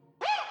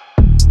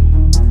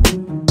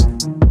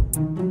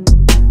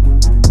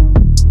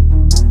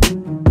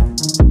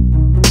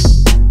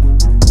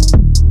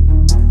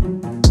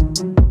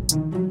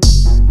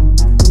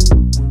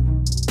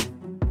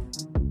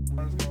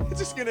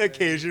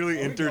occasionally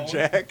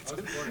interject.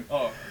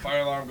 Oh,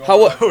 fire alarm going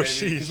How- off, oh, baby.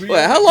 sheesh. 'Cause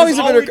Wait, how long has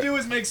it all been we rec- do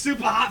is make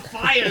super hot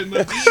fire in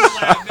the bees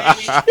lab,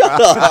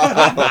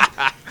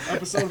 baby.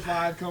 Episode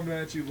 5 coming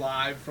at you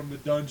live from the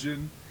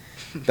dungeon.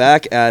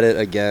 Back at it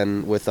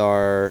again with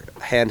our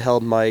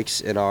handheld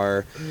mics in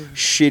our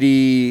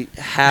shitty,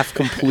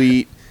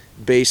 half-complete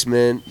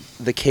basement,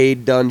 the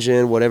Cade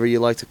dungeon, whatever you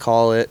like to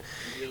call it.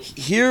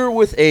 Here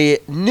with a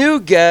new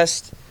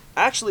guest,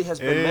 actually has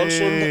been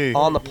mentioned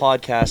on the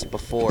podcast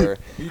before.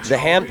 The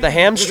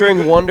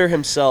hamstring wonder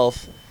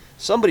himself.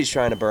 Somebody's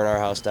trying to burn our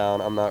house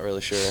down. I'm not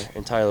really sure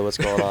entirely what's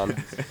going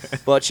on.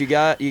 But you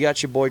got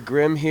your boy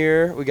Grim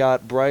here. We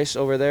got Bryce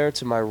over there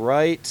to my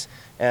right,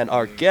 and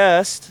our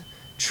guest,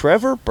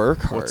 Trevor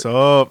Burkhart. What's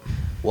up?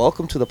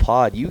 Welcome to the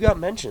pod. You got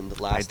mentioned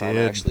last time,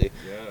 did. actually.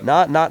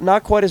 Yeah.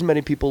 Not quite as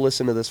many people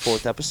listen to this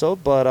 4th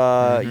episode,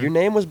 but your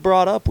name was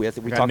brought up. We Got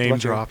talked name about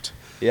dropped.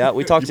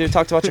 we talked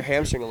about your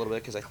hamstring a little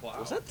bit because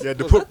was that Yeah,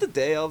 to was put- that the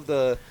day of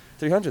the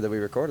 300 that we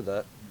recorded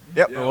that?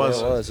 Yep, Yeah, it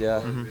was. It was,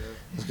 yeah.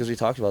 It's because we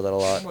talked about that a How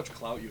lot. much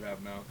clout you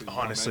have now? 'Cause you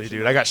Honestly, mentioned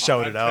dude, I got on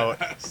shouted out.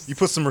 podcasts. You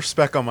put some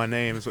respect on my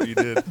name is what you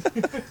did. For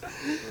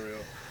real.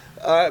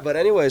 All right, but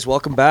anyways,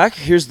 welcome back.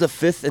 Here's the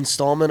 5th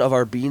installment of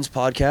our Beans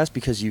podcast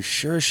because you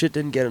sure as shit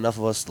didn't get enough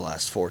of us the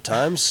last 4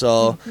 times.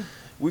 So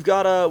we've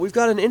got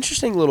an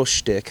interesting little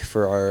shtick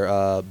for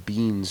our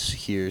Beans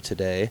here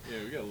today.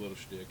 Yeah, we got a little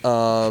shtick.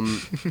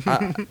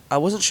 I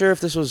wasn't sure if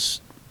this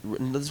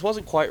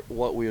wasn't quite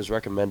what we was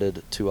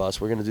recommended to us.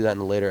 We're gonna do that in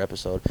a later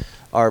episode.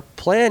 Our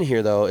plan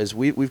here though is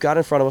we've got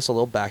in front of us a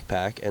little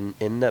backpack, and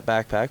in that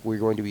backpack we're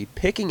going to be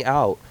picking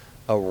out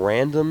a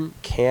random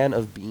can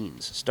of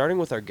beans, starting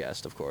with our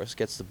guest, of course,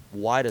 gets the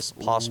widest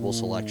possible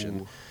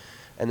selection,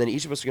 and then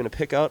each of us are going to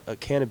pick out a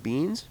can of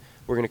beans.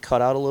 We're going to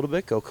cut out a little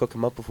bit, go cook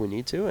them up if we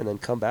need to, and then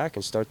come back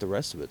and start the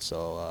rest of it.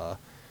 So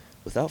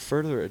without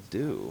further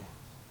ado,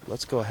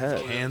 let's go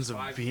ahead. Cans of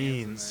Five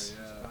beans.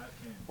 in there, yeah.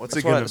 What's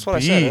That's it what I- gonna that's what I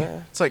be? said, huh?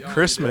 It's like Yeah.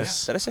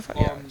 Christmas. Did I say 5?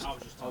 Yeah.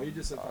 Oh, you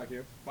just said 5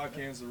 cans. 5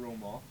 cans to rule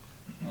them all.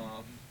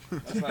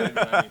 That's not even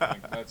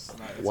anything. That's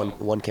not. It's all-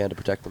 One can to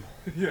protect them.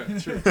 Yeah,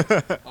 true.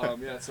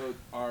 Yeah, so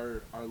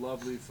our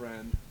lovely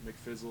friend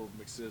McSizzle,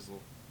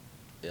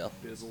 Yeah.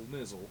 Bizzle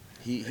Nizzle,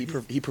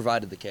 He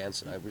provided the cans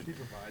tonight. he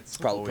provides.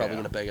 Probably yeah.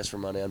 gonna beg us for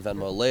money on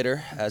Venmo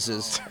later, as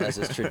is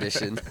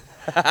tradition.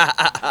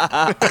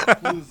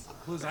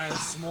 Who's I'm a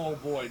small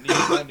boy, need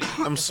money.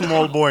 I'm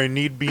small boy,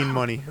 need bean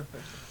money.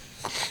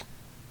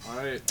 All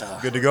right.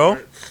 Good to go?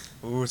 Alright.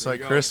 Ooh, it's There like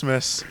you go.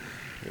 Christmas.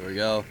 Here we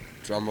go.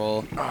 Drum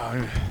roll.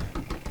 Oh,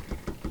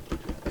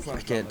 That's not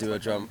I can't do a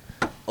that's not drum.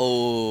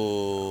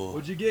 Oh.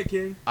 What'd you get,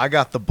 King? I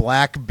got the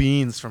black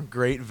beans from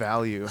Great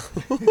Value.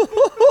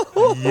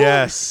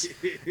 Yes.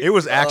 It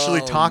was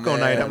actually Oh, taco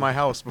night man. at my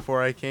house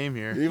before I came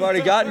here. You've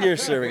already gotten your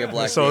serving of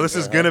black. So beans, this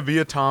is huh? going to be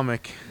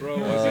atomic. Bro,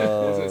 was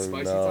it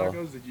spicy no.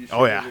 tacos? Did you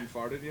Oh, yeah. even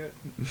farted yet?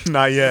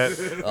 Not yet.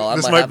 Oh, that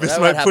This might might, happen- this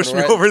that might might push happen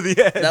me right- over the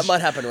edge. That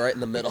might happen right in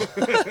the middle.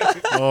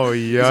 Oh,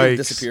 He's gonna yikes.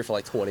 disappear for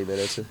like 20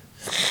 minutes.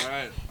 All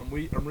right,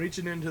 I'm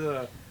reaching into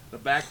the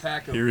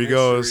backpack of Here he mystery,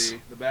 goes.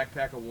 the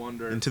backpack of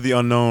wonder. Into the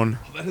unknown.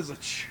 Oh, that is a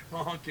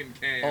chunkin'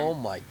 can. Oh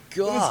my That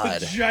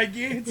god. is a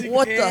gigantic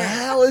What can. the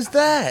hell is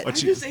that? I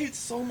just ate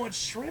so much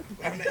shrimp.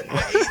 I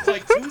ate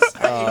like 2. I ate so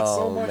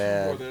Oh much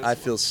man, before this. I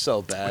feel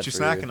so bad What you for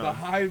snacking you. The on?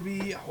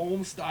 Hy-Vee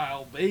home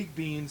style baked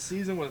beans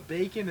seasoned with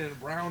bacon and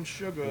brown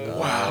sugar.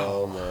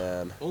 Oh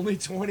man. Only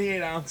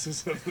 28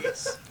 ounces of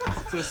this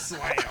to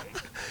slam.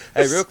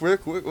 Hey, real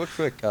quick.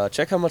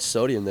 Check how much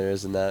sodium there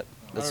is in that.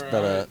 That's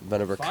Alright. been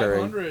a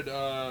recurring.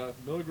 500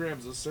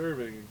 milligrams a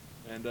serving.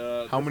 And How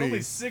there's many-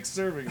 only 6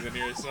 servings in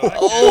here, so I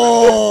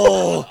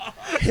Oh!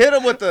 Hit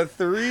him with the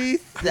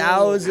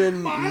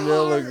 3,000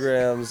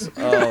 milligrams.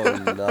 Oh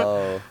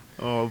no.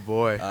 Oh,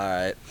 boy. All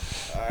right.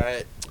 The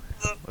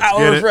Let's hour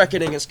get of it.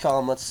 reckoning has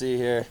come. Let's see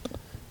here.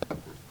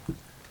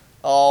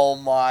 Oh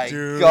my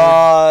Dude.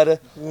 god.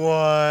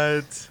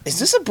 What? Is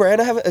this a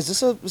brand I haven't? Is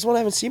this one I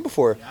haven't seen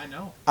before? Yeah, I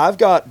know. I've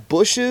got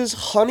Bush's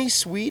Honey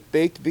Sweet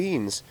Baked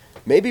Beans.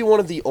 Maybe one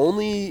of the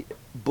only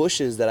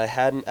Bushes that I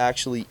hadn't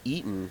actually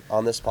eaten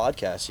on this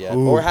podcast yet,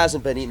 Ooh. or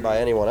hasn't been eaten by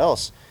anyone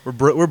else.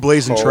 We're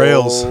blazing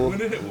trails. Oh. When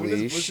is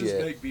Holy Bush's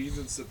shit. baked beans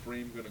and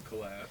Supreme gonna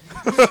collab?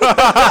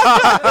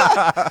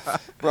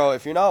 Bro,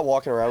 if you're not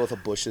walking around with a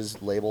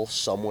Bush's label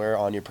somewhere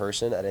on your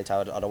person at any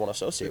time, I don't want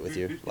to associate with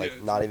you. Like,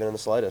 Yeah. not even in the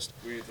slightest.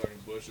 We ain't talking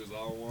Bushes. I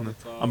don't want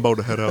to talk. I'm about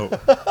to head out.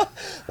 All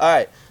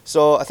right,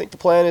 so I think the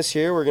plan is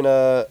here. We're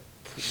gonna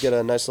get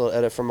a nice little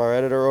edit from our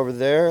editor over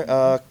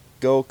there.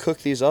 Go cook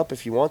these up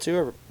if you want to,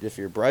 or if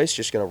you're Bryce,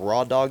 just gonna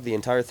raw dog the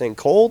entire thing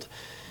cold.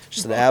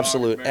 Just an Raw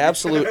dog,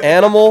 absolute baby.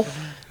 animal,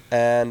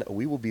 and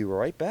we will be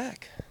right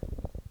back.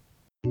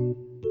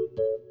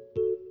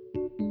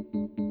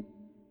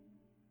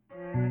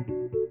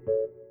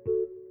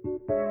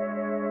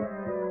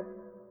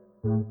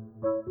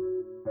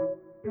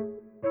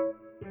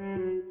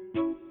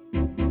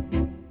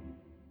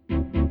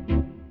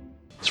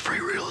 It's free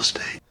real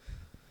estate.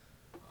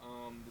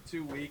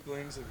 two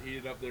weaklings have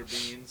heated up their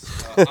beans.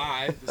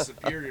 I, the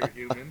superior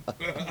human.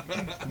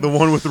 The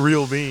one with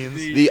real beans.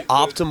 The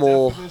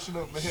optimal definition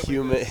of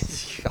human.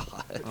 manliness.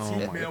 God. Oh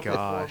Team my male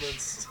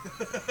gosh.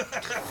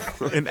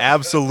 performance. An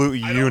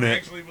absolute I don't unit.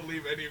 actually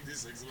believe any of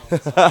these things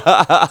about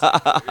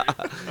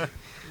myself.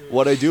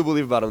 What I do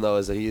believe about him though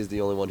is that he is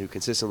the only one who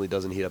consistently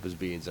doesn't heat up his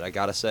beans, and I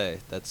gotta say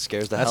that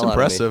scares the That's hell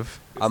impressive.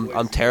 out of me.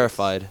 I'm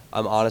terrified.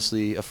 I'm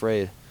honestly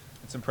afraid.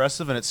 It's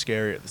impressive and it's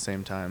scary at the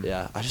same time.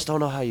 Yeah, I just don't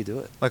know how you do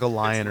it. Like a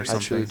lion or It's I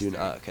something. truly do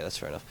not. Okay, that's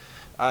fair enough.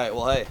 All right,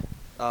 well,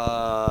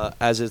 hey,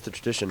 as is the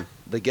tradition,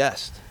 the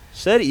guest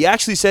he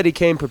actually said he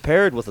came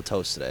prepared with a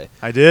toast today.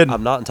 I did.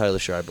 I'm not entirely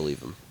sure I believe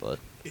him, but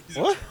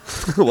What?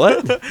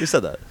 what? Who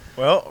said that?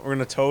 Well, we're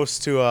gonna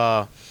toast to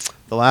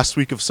the last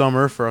week of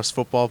summer for us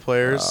football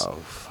players Oh,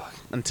 fuck.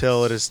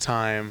 until it is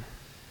time.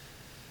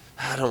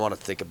 I don't want to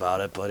think about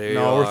it, but here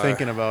No, you we're are.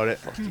 thinking about it,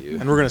 Fuck you.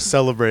 and we're gonna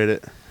celebrate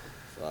it.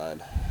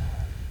 Fine.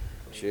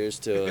 Cheers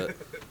to it.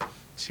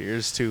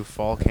 Cheers to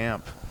fall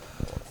camp.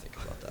 I don't want to think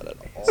about that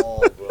at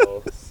all,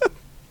 bro.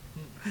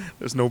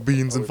 There's no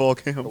beans in Are we- fall Are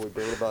camp. we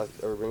bringing back?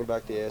 Are we bringing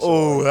back the ASMR?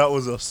 Oh, that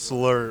was a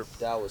slurp.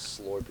 That was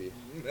slurpy.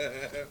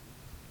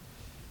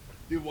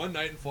 Dude, one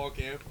night in fall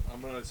camp,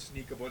 I'm gonna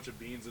sneak a bunch of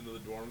beans into the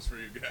dorms for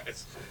you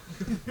guys.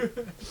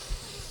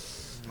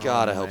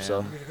 God, Oh, I hope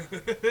so. man.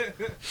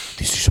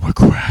 This is my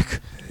crack.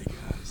 Hey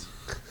guys,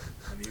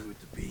 I'm here with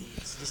the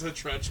beans. Just a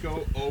trench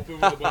coat open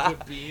with a bunch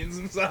of beans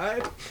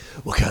inside.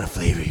 What kind of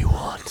flavor you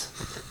want?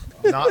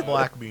 Not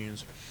black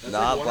beans. That's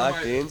Not one of black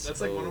my- beans? That's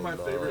like one of Oh, my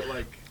no. favorite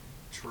like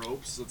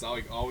tropes. That's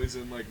like always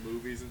in like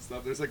movies and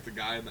stuff. There's like the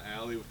guy in the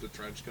alley with the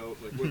trench coat.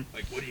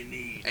 Like what do you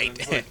need? And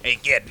it's like, hey,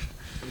 kid.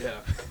 yeah.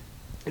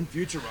 In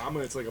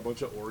Futurama, it's like a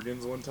bunch of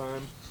organs one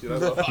time. Dude, I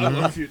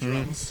love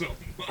Futurama so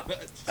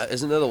much.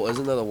 Isn't there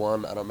the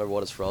one? I don't remember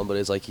what it's from, but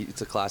it's like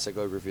it's a classic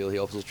like reveal. He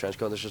opens his trench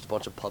coat and there's just a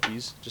bunch of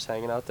puppies just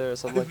hanging out there or I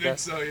something like think that.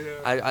 so, yeah.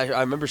 I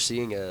remember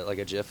seeing a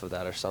GIF of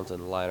that or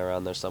something lying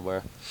around there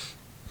somewhere.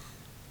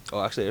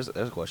 Oh, actually, there's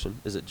a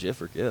question. Is it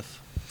GIF or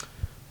GIF?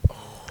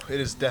 It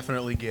is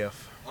definitely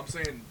GIF. I'm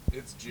saying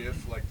it's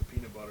Jif, like the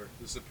peanut butter,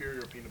 the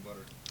superior peanut butter.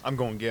 I'm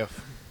going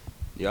GIF.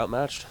 You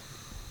outmatched?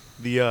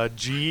 The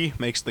G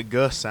makes the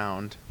G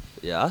sound.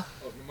 Yeah.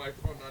 Oh, the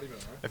microphone not even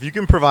on. If you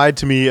can provide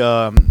to me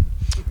The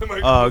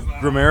microphone's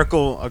not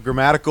on. a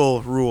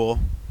grammatical rule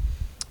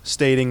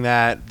stating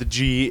that the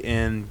G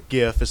in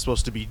GIF is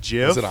supposed to be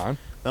GIF, Is it on?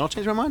 then I'll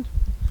change my mind.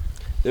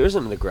 There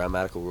isn't a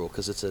grammatical rule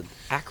because it's an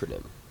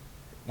acronym.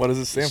 What does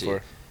it stand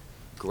for?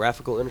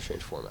 Graphical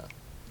interchange format.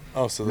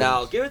 Oh, so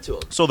Now, give it to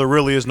him. So there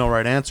really is no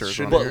right answer. is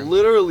what I'm But hearing.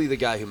 literally, the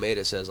guy who made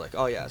it says like,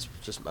 "Oh yeah, it's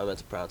just I meant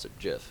to pronounce it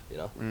GIF," you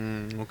know.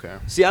 Okay.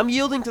 See, I'm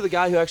yielding to the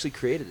guy who actually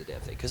created the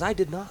damn thing because I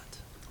did not.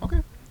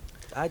 Okay.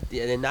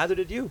 And neither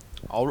did you.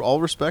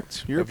 I'll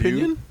respect your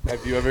opinion.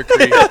 Have you ever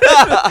created?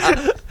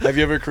 Have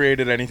you ever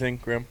created anything,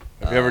 Grim?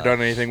 Have you ever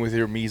done anything with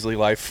your measly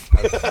life?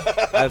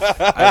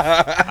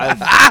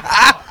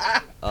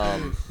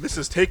 This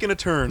is taking a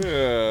turn.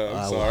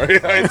 I'm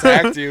sorry, I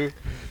attacked you.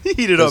 He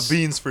heated up Does-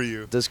 beans for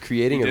you. Does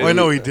creating a did. Oh, I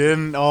know really, he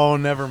didn't. Oh,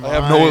 never I mind.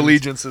 have no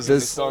allegiances in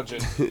Does- this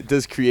dungeon.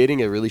 does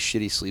creating a really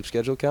shitty sleep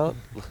schedule count?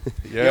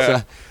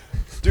 Yeah,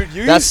 dude,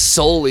 you That's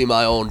solely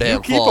my own damn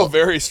you keep fault. a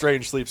very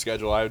strange sleep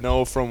schedule. I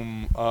know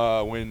from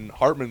when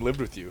Hartman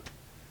lived with you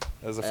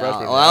as a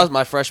freshman. well, that was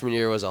my freshman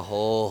year. Was a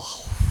whole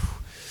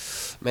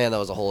man. That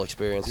was a whole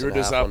experience. You were and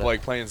a just half up when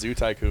like playing Zoo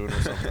Tycoon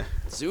or something.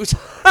 Zoot.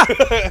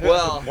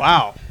 Well,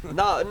 Wow.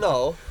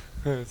 no.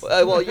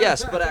 Well,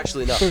 yes, but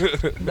actually no.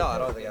 No, I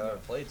don't think I've ever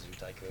played Zoo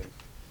Tycoon.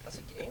 That's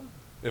a game.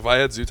 If I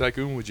had Zoo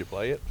Tycoon, would you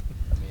play it?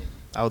 I mean,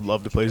 I would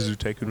love to play Zoo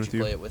Tycoon would with you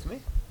you. play it with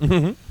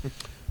me?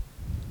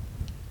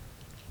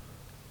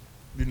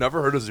 You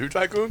never heard of Zoo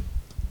Tycoon?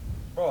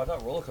 Bro, I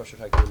thought Roller Coaster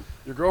Tycoon.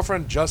 Your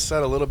girlfriend just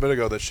said a little bit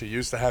ago that she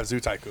used to have Zoo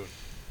Tycoon.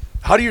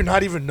 How do you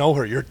not even know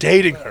her? You're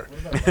dating her.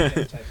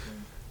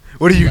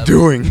 What are you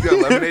doing? You got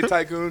Lemonade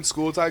Tycoon,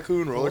 School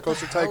Tycoon, Roller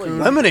Coaster hell are Tycoon.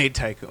 you- Lemonade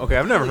Tycoon. Okay,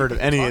 I've never What heard are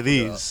of you any of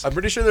talking these. I'm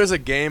pretty sure there's a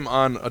game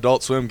on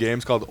Adult Swim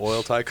Games called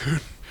Oil Tycoon.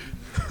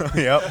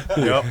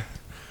 Yep.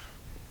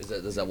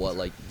 Is that what,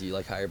 like, do you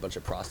like hire a bunch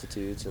of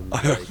prostitutes and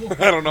like,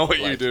 I don't know what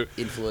you like, do.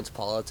 influence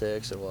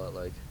politics or what?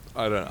 Like,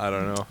 I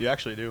don't know. You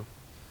actually do.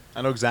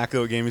 I know exactly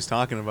what game he's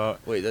talking about.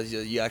 wait,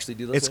 you actually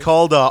do those? It's things?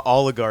 called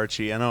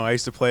Oligarchy. I know. I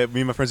used to play it.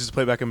 Me and my friends used to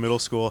play it back in middle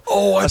school.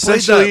 Oh, I played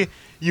Essentially, that.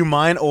 you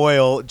mine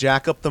oil,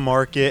 jack up the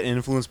market, and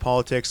influence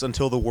politics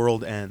until the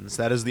world ends.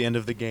 That is the end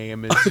of the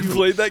game. Is You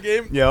played that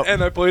game? Yep.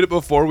 And I played it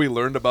before we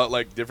learned about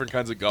like different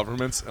kinds of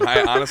governments, and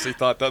I honestly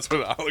thought that's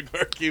what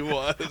oligarchy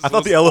was. I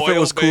thought the elephant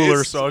was cooler,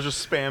 oil-based. so I was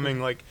just spamming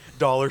like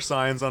dollar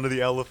signs onto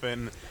the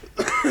elephant.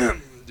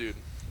 Dude,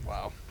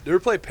 wow. You ever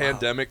play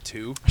Pandemic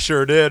 2?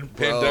 Sure did.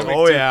 Pandemic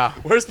Oh 2. yeah.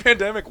 Where's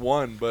Pandemic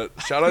 1? But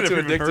shout out to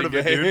Never even heard Addicting of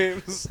it,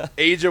 dude. Games.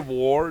 Age of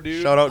War,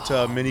 dude. Shout out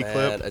to Oh, Mini man,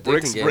 Clip. Addicting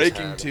Bricks Games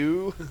Breaking had,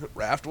 2.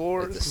 Raft like,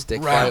 Wars. the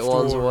stick Raft fight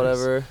ones or Wars.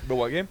 whatever. The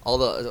what game?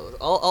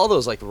 All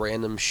those like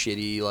random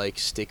shitty like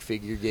stick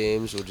figure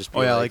games would just be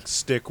Oh yeah, like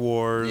Stick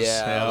Wars.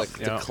 yeah, Yep, like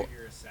yep.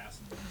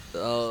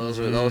 those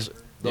Mhm.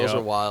 are Yeah.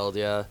 wild.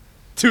 Yeah,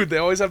 Dude, they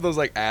always have those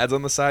like ads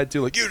on the side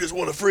too, like you just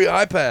want a free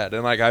iPad,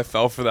 and like I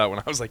fell for that when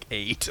I was like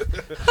 8,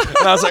 and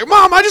I was like,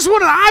 Mom, I just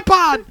want an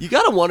iPod. You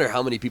gotta wonder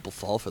how many people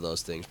fall for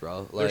those things,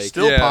 bro. They're Like,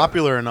 still Yeah.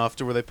 popular enough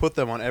to where they put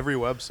them on every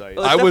website.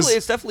 Well,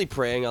 it's definitely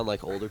preying on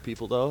like older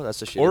people though. That's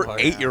the shitty Or part.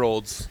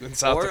 8-year-olds in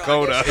South Or, I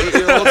Dakota. guess,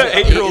 8-year-olds,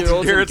 8-year-olds in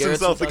in Garrett's in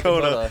South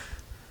Dakota.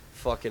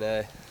 Fucking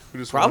A. Who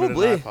just Probably.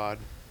 wanted an iPod.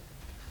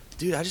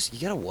 Dude, you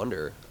gotta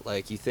wonder.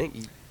 Like,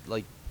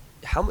 like,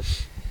 how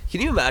much? Can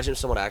you imagine if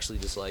someone actually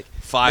just like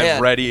 5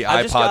 man, ready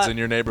I just iPods got- in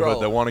your neighborhood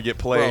bro, that want to get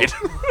played.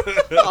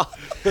 Bro,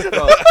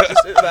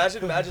 just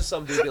imagine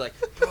some dude be like,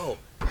 bro,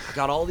 I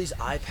got all these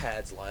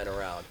iPads lying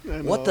around.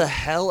 What the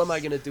hell am I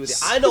gonna do with it?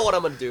 I know what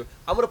I'm gonna do.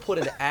 I'm gonna put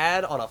an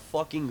ad on a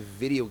fucking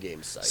video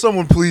game site.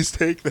 Someone please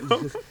take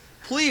them.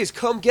 Please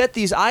come get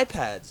these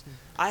iPads.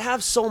 I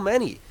have so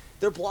many.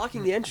 They're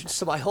blocking the entrance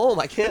to my home.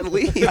 I can't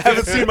leave. I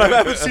haven't seen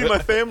my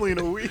family in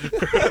a week.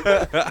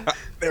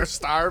 They're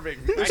starving.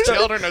 My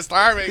children are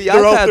starving. The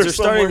They're out iPads there are starting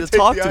somewhere. to Take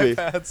talk the to me.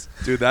 iPads.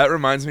 Dude, that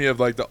reminds me of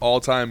like the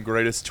all-time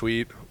greatest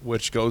tweet,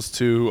 which goes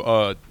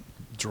to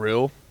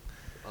Drill,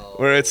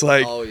 where it's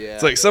like, oh, yeah,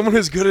 it's like yeah. someone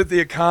who's good at the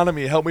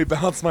economy, help me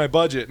balance my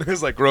budget. And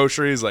it's like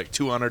groceries, like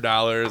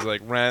 $200,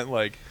 like rent,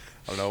 like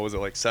I don't know, was it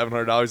like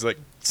 $700? Like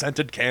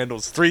scented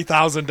candles,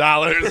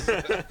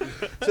 $3,000.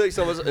 So like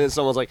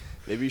someone's like,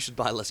 maybe you should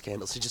buy less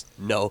candles. He just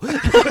no. Dude,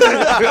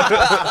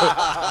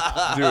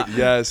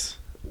 yes.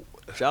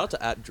 Shout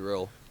out to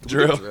 @Drill.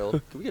 Drill.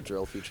 Can we get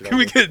Drill featured? Can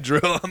we get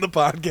Drill on the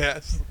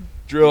podcast?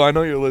 Drill, I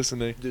know you're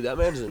listening. Dude, that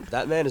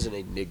man is an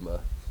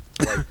enigma.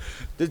 Like,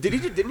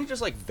 didn't he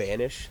just like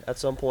vanish at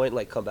some point,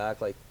 like come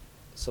back like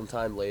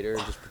sometime later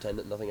and just pretend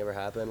that nothing ever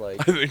happened?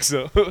 Like, I think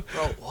so. bro,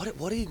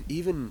 what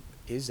even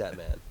is that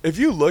man? If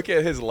you look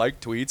at his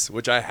liked tweets,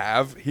 which I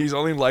have, he's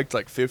only liked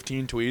like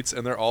 15 tweets,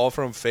 and they're all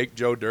from fake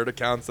Joe Dirt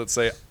accounts that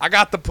say, I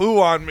got the poo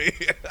on me.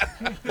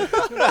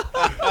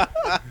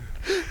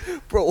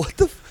 Bro, what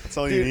the? That's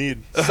all you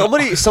need.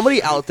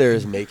 Somebody out there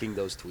is making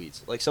those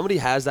tweets. Like somebody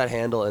has that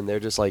handle and they're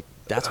just like,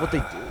 that's what they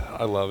do.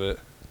 I love it.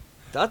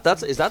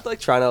 Is that like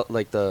trying to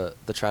like the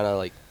trying to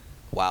like,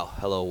 wow,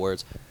 hello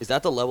words. Is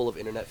that the level of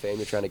internet fame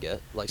you're trying to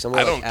get? Like someone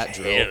I like don't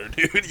 @Drill. care,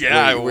 dude.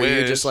 Yeah, where I you're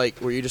wish. just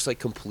like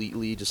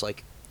completely just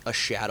like a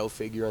shadow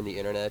figure on the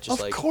internet, just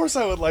Of like course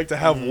I would like to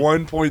have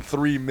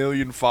 1.3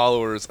 million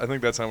followers. I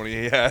think that's how many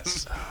he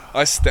has.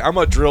 I'm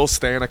a Drill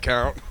Stan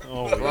account.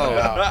 Oh, Bro.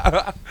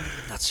 yeah.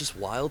 that's just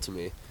wild to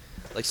me.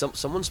 Like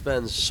someone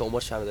spends so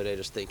much time of their day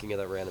just thinking of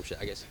that random shit.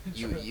 I guess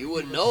you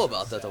wouldn't know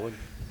about that though,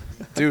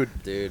 Dude,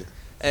 dude.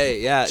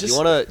 Hey, yeah. Just-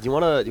 you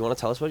wanna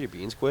tell us about your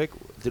beans quick?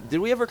 Did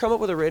we ever come up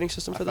with a rating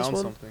system I for this found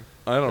one? something.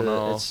 I don't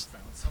know. It's-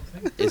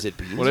 Is it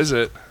beans? What is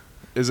it?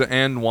 Is it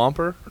Ann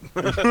Whomper?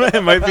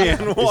 It might be in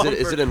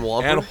Is it in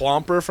Whopper? Ann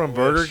Whomper from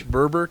Burger King?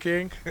 Burger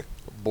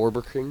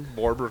King?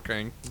 Burger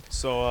King.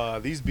 So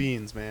these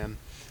beans, man.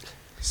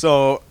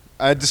 So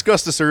I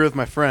discussed this earlier with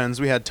my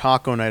friends. We had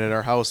taco night at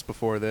our house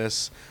before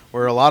this,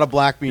 where a lot of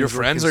black beans. Your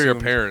were friends or your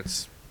consumed.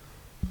 parents?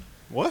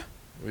 What?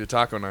 Your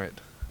taco night.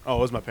 Oh,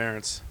 it was my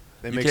parents.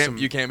 They You make can't, some.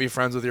 you can't be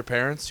friends with your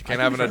parents? You can't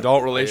have an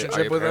adult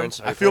relationship with them?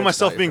 I feel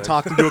myself being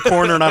talked into a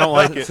corner, and I don't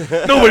like it.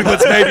 Nobody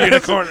puts baby in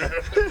a corner.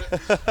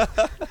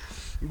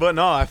 But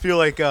no, I feel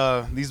like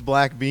these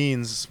black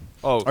beans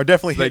Oh, are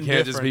definitely. they hitting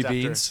can't just be different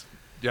after- beans?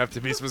 You have to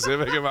be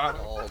specific about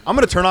it? I'm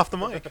gonna turn off the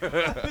mic.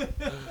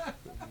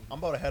 I'm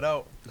about to head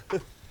out.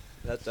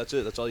 That's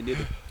it. That's all you need.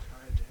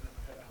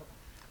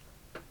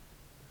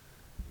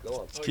 Go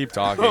on. Keep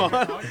talking.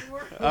 I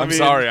I'm mean-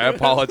 sorry. I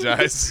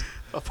apologize.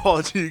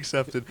 Apology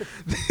accepted.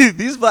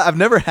 I've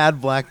never had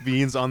black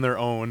beans on their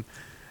own,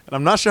 and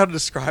I'm not sure how to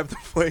describe the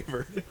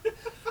flavor.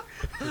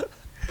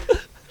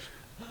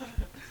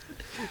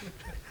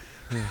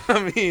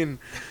 I mean,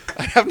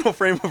 I have no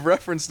frame of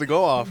reference to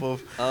go off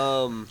of.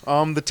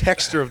 The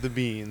texture of the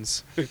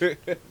beans.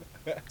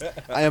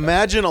 I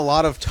imagine a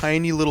lot of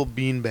tiny little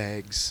bean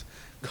bags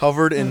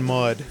covered in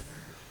mud.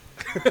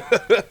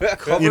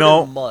 Covered You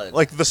know, in mud.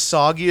 like the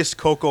soggiest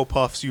Cocoa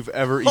Puffs you've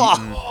ever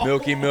eaten.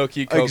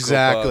 Milky Cocoa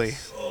Exactly.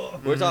 Puffs.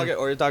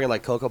 We're talking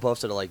like Cocoa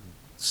Puffs that are like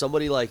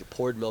somebody like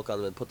poured milk on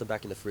them and put them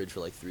back in the fridge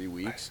for like 3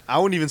 weeks. I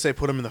wouldn't even say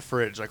put them in the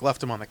fridge. Like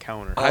left them on the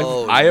counter.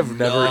 Oh, I have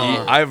never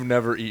no. I've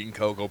never eaten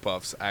Cocoa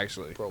Puffs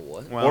actually, Bro,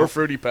 what? Well, or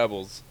Fruity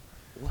Pebbles,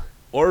 What?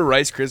 or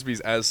Rice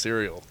Krispies as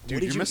cereal. dude, What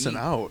did you're you missing eat?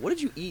 out. What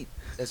did you eat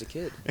as a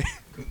kid?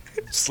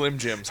 Slim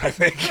Jims, I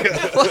think.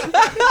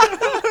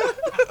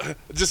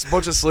 Just a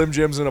bunch of Slim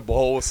Jims in a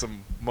bowl with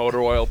some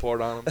motor oil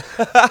poured on them.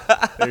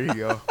 There you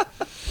go.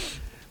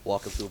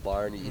 Walk up to a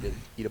bar and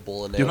eat a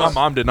bowl of nails. Dude, my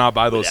mom did not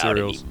buy those without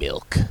cereals. any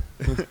milk.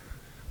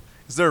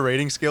 Is there a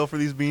rating scale for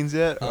these beans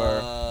yet?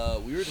 Or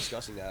We were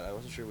discussing that. I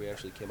wasn't sure we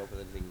actually came up with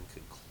anything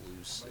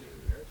conclusive.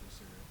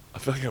 I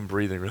feel like I'm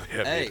breathing really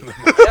heavy. Hey,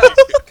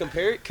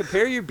 yeah,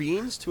 compare your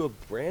beans to a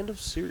brand of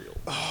cereal.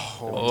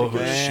 oh Take a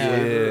man,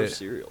 flavor of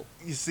cereal.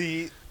 you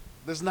see,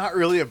 there's not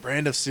really a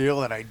brand of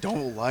cereal that I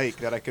don't like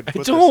that I could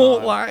put Don't this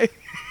on. lie.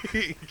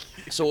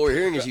 So what we're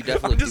hearing is you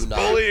definitely I'm just do not.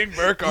 bullying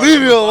Burke. on Leave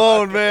the me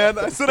alone, man.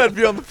 I said I'd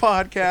be on the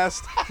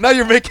podcast. Now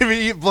you're making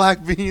me eat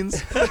black beans.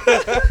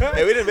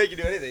 Hey, we didn't make you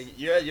do anything.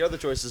 You had your other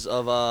choices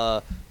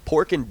of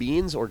pork and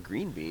beans or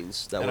green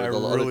beans that And were I the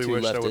other really two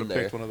wish I left would in have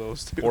there. picked one of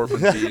those two. pork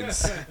and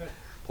beans.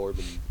 Pork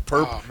and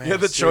Perp. Oh, man, you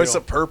had the choice cereal.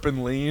 of perp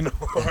and lean,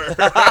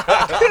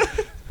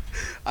 or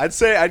I'd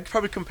say I'd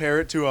probably compare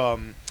it to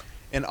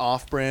an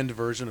off-brand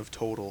version of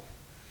Total.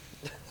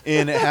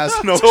 And it has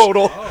no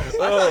Total. I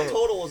thought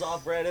Total was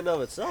off-brand in and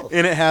of itself.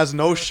 And it has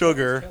no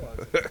sugar.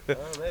 Oh,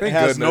 It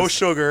has no goodness.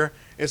 sugar.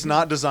 It's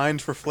not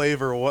designed for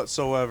flavor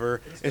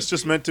whatsoever. It's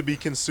just meant to be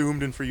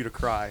consumed and for you to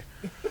cry.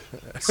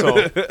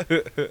 So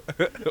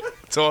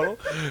Total.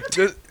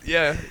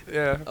 Yeah.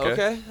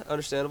 Okay,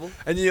 understandable.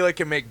 And you like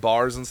can make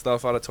bars and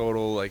stuff out of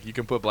Total. Like you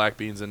can put black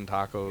beans in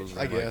tacos.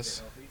 I and, like,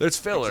 guess it's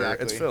filler.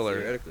 Exactly. It's filler.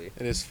 Theoretically,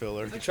 it is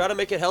filler. you try to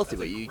make it healthy,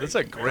 but It's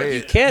a great.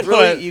 you can't But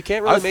really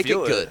I make it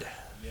feel it. good.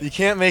 You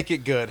can't make it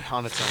good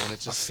on its own.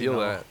 It's just feel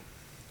that.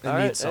 It All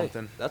right, needs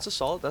something. Hey, that's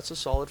a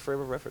solid frame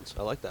of reference.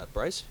 I like that.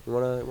 Bryce, you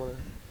wanna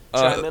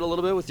Uh, chime in a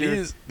little bit with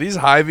your These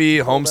Hy-Vee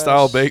home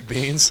style Best. baked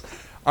beans.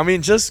 I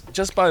mean,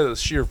 just by the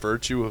sheer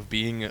virtue of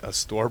being a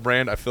store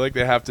brand, I feel like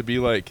they have to be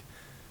like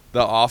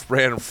the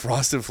off-brand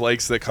Frosted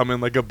Flakes that come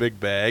in like a big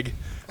bag,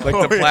 like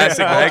Oh, the yeah.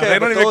 plastic bag. Okay, They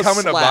don't but even those come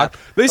in a slap. box.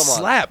 They Come on.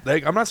 slap.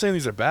 I'm not saying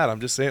these are bad. I'm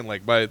just saying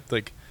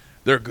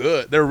they're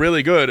good. They're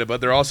really good,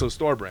 but they're also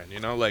store brand. You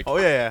know, like Oh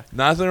yeah.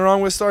 nothing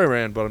wrong with store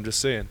brand, but I'm just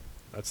saying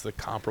that's the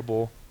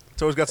comparable.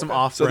 It's always got some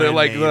off. So they're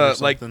like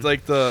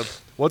the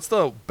what's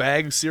the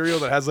bag cereal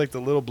that has like the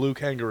little blue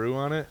kangaroo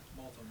on it?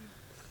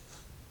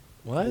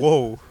 What?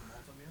 Whoa.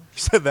 You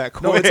said that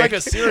quick. No, it's like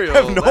a cereal.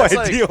 I have no That's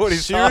idea like what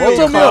he's cereal talking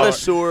Multi-meal about.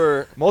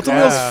 connoisseur.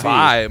 Multi-meal's Yeah.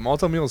 5.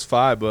 Multi-meal's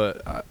 5,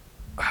 but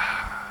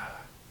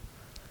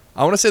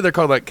I want to say they're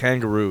called like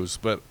kangaroos,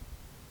 but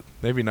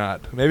maybe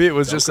not. Maybe it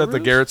was just at the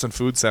Dunkaroos? Garrettson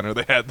Food Center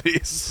they had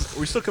these. Are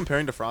we still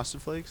comparing to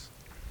Frosted Flakes?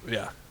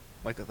 Yeah.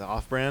 Like the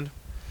off-brand?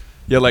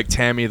 Yeah, like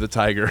Tammy the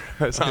Tiger.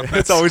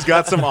 It's always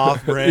got some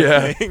off-brand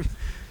Yeah. thing.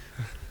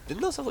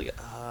 Didn't those have like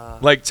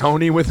like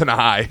Tony with an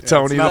eye.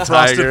 Tony it's the not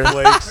Tiger.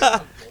 Frosted Flakes.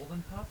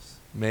 Golden Puffs?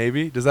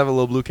 Maybe. Does it have a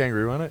little blue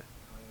kangaroo on it?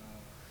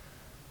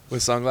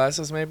 With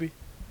sunglasses, maybe?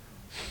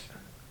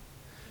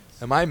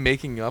 Am I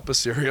making up a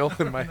cereal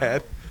in my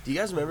head? Do you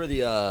guys remember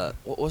the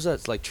what was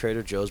that like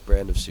Trader Joe's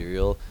brand of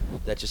cereal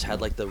that just had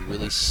like the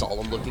really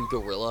solemn looking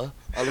gorilla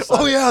on the side?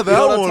 Oh yeah, You that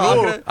know what I'm one.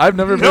 talking Oh. about? I've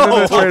never been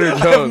No, to Trader I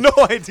have Joe's. no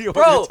idea what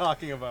Bro. you're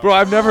talking about. Bro,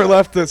 I've never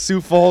left the Sioux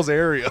Falls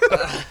area.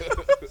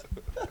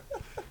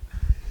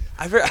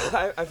 I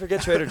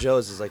forget Trader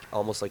Joe's is like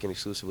almost like an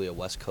exclusively a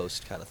West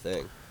Coast kind of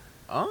thing,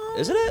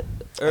 isn't it?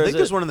 Or I is think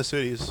there's it- one in the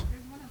cities.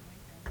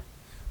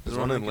 There's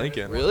one in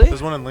Lincoln. Really?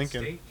 There's one in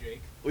Lincoln. State,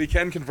 Jake. We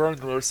can confirm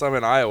there's some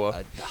in Iowa.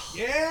 I-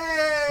 Yay!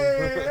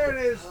 There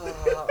it is.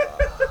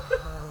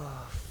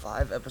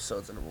 5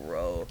 episodes in a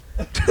row.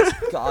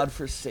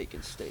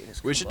 God-forsaken state.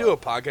 Has We come should do a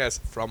up. podcast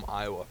from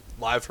Iowa,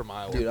 live from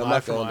Iowa. Dude, I'm Live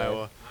not from going there.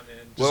 Iowa. I'm in.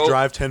 Just Well,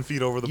 drive 10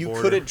 feet over the You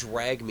border. couldn't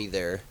drag me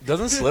there.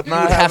 Doesn't You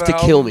Slipknot would have an to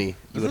album? kill me. You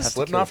Doesn't would have to kill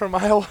Slipknot me. from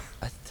Iowa?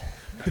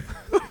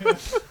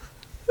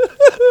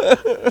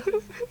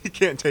 You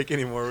can't take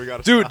any more. We got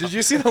to Dude, did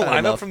you see the lineup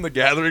Enough. from the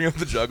Gathering of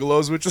the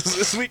Juggalos, which was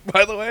this week,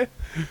 by the way?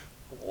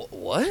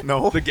 What?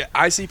 No. The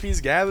ICP's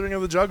Gathering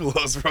of the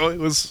Juggalos, bro. It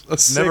was a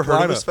sick Never heard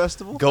of lineup. this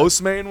festival?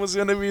 Ghostmane was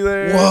gonna be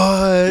there.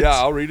 What? Yeah,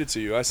 I'll read it to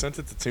you. I sent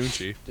it to Toon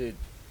Chief. Dude,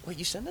 wait,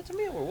 you sent that to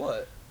me or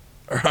what?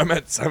 Or I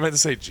meant to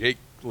say Jake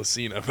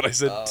Lucina, but I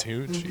said Oh.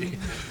 Toon Chief.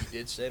 You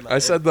did say my I name.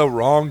 said the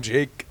wrong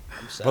Jake,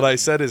 I'm sad. but I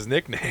said his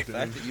nickname. The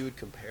fact that you would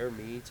compare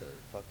me to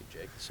fucking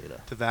Jake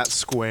Cena. To that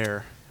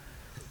square.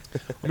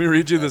 Let me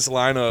read you this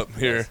lineup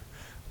here.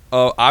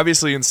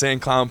 Obviously, Insane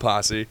Clown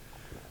Posse,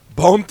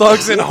 Bone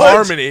Thugs and What?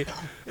 Harmony,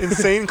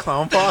 Insane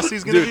Clown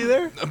Posse's going to Dude. be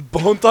there?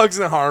 Bone Thugs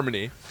and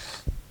Harmony.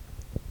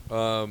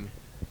 Hold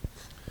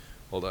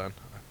on,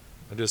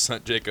 I just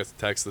sent Jake a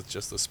text that's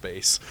just a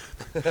space.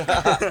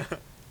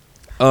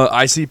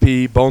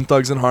 ICP, Bone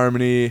Thugs and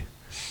Harmony,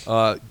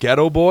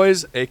 Ghetto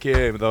Boys,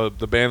 aka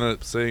the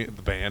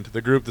band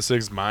the group that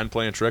sings "Mind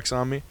Playing Tricks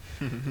on Me."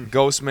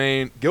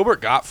 Ghostmane,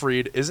 Gilbert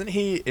Gottfried. Isn't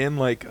he in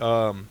like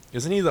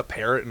Isn't he the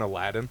parrot in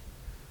Aladdin?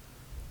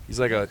 He's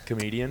like a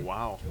comedian.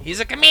 Wow. He's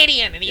a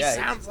comedian and he Yeah,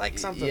 sounds like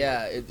something.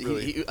 Yeah,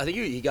 Really? I think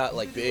he got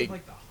like He's big.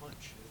 like the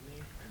hunch, isn't he?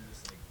 And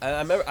just, like, I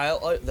remember. I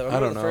remember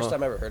don't the first know.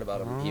 time I ever heard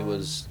about him. He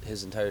was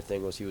his entire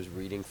thing was he was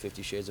reading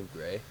 50 Shades of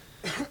Grey,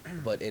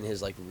 but in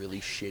his like really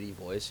shitty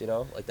voice. You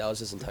know, like that was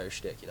his entire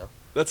shtick. You know,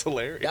 That's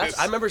hilarious.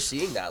 I remember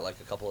seeing that like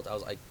a couple of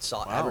times. I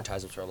saw Wow.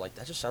 advertisements where I'm like,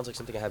 that just sounds like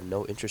something I have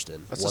no interest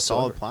in. That's a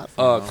whatsoever. solid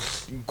platform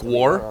though,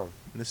 Gwar.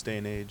 in this day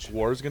and age.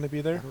 Gwar's gonna be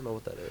I there. don't know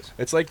what that is.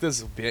 It's like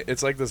this.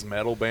 It's like this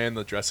metal band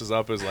that dresses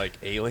up as like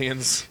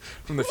aliens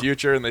from the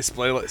future, and they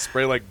spray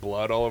like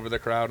blood all over the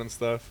crowd and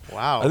stuff.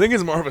 Wow. I think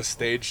it's more of a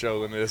stage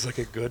show than it is like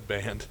a good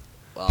band.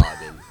 Well,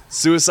 I mean,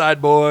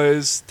 Suicide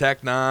Boys,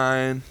 Tech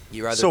Nine.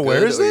 you're either So good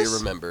where is or this? you're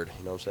remembered.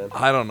 You know what I'm saying?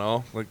 I don't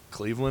know, like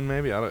Cleveland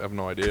maybe. I have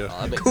no idea.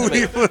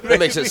 That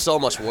makes it so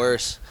much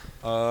worse.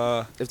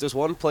 Uh, If there's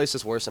one place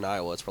that's worse than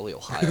Iowa, it's probably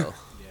Ohio.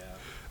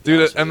 dude,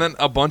 honest and with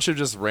then a bunch of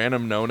just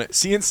random known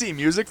CNC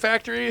Music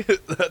Factory.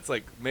 That's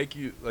like make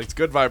you like it's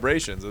good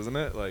vibrations, isn't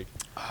it? Like,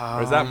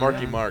 or is that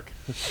Marky Mark?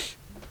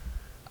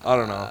 I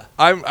don't know.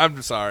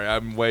 I'm sorry.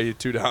 I'm way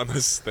too down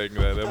this thing.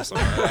 Then I'm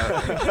sorry.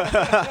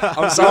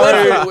 I'm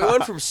sorry. We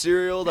went from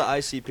cereal to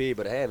ICP,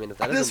 but hey, I mean, if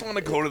that I just isn't- want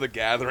to go to the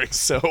gathering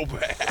so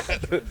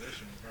bad.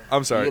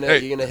 I'm sorry. You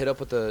Hey, gonna hit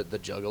up with the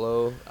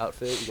Juggalo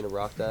outfit? You gonna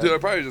rock that? dude, I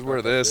probably just wear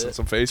Rock that this fit? and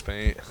some face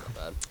paint. Not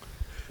bad.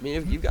 I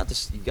mean, you've got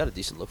a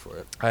decent look for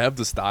it. I have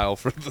the style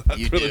for the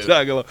You for do. the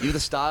Juggalo. You the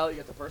style, you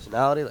got the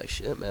personality, like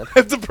shit, man. I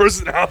have the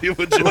personality of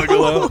a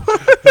Juggalo.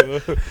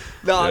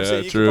 No, I'm Yeah,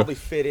 saying you true. can probably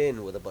fit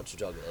in with a bunch of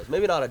Juggalos.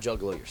 Maybe not a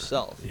Juggalo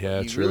yourself. Yeah,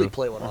 you true. really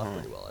play one off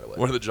pretty well, anyway.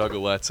 Where are the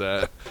Juggalettes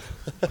at?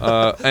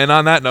 And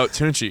on that note,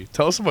 Tunchi,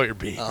 tell us about your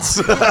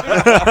beans.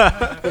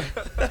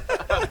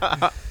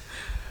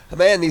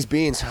 Man, these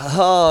beans.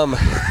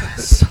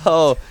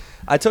 So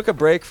I took a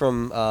break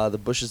from the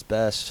Bush's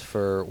Best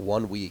for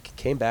 1 week.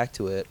 Came back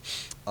to it.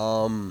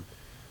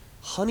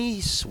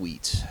 Honey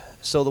sweet.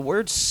 So the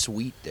word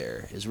sweet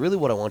there is really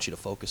what I want you to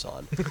focus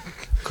on.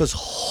 Because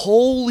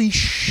holy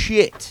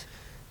shit,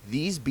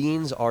 these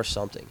beans are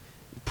something.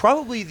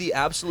 Probably the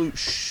absolute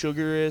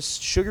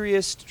sugariest,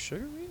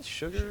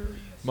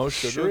 Most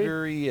sugary?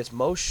 sugariest,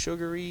 most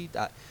sugary.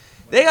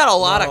 They got a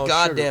lot No, of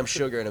goddamn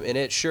sugar in them, and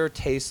it sure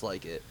tastes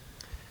like it.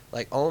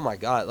 Like, oh my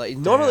god! Like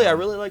normally I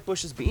really like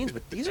Bush's beans,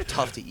 but these are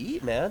tough to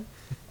eat, man.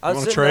 I'm wanna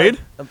sitting trade?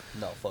 there-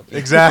 no, fuck you.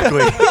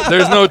 Exactly.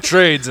 There's no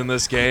trades in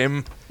this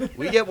game.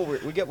 We get what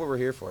we're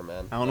here for,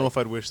 man. I don't know if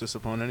I'd wish this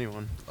upon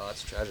anyone. Oh,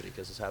 it's a tragedy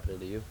because it's happening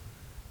to you.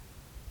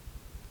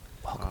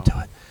 Welcome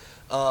Wow.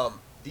 to it.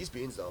 These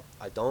beans though,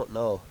 I don't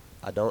know.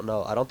 I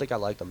don't think I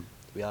like them,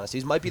 to be honest.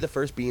 These might be the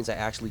first beans I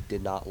actually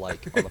did not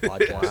like on the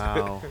podcast.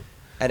 Wow.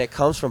 And it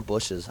comes from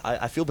Bush's.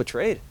 I feel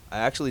betrayed. I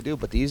actually do.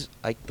 But these,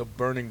 The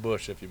burning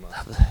bush, if you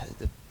must.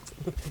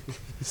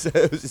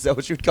 is that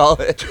what you'd call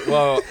it?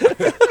 Well,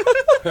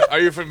 are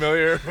you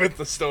familiar with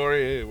the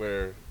story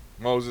where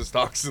Moses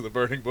talks to the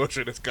burning bush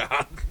and it's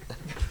God?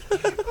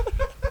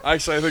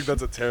 Actually, I think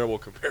that's a terrible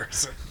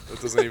comparison.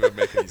 That doesn't even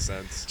make any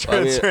sense.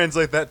 I mean-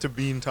 Translate that to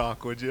bean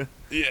talk, would you?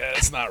 Yeah,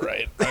 it's not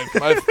right.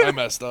 I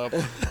messed up.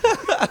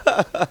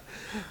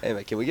 Hey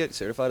man, can we get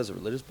certified as a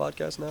religious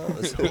podcast now?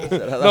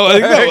 No,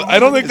 I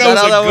don't think Is that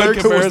that how was that a good works?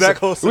 Was comparison. that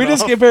close We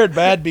just enough? compared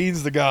bad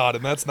beans to God,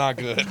 and that's not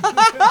good.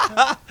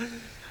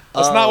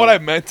 That's not what I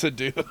meant to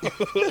do.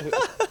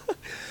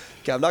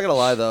 Okay, I'm not gonna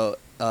lie though.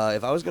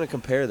 If I was gonna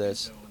compare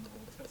this,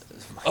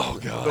 Oh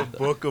The God.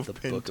 Book of the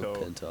Pinto. Book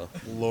of Pinto.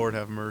 Lord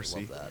have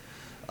mercy. Love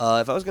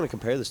that. If I was gonna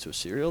compare this to a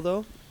cereal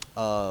though,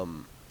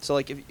 so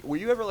like, were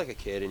you ever like a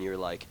kid and you were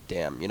like,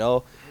 damn, you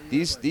know,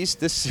 this.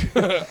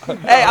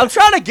 Hey, I'm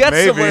trying to get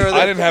Maybe. somewhere. With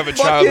I it. didn't have a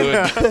Fucking-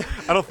 childhood.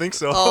 I don't think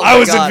so. Oh I my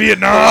was in God.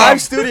 Vietnam. The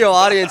live studio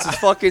audience is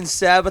fucking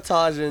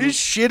sabotaging. He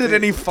shitted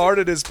and he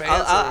farted his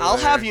pants. I'll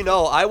over have there. you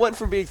know, I went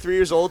from being 3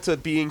 years old to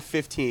being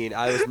 15.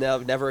 I was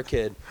never a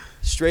kid.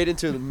 Straight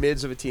into the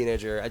mids of a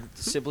teenager. It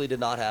simply did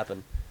not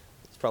happen.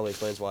 This probably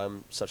explains why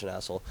I'm such an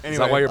asshole. Anyway, Is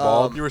that why you're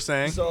bald? You were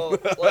saying? So,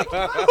 like,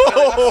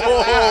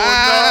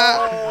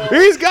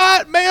 He's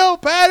got male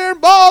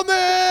pattern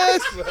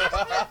baldness.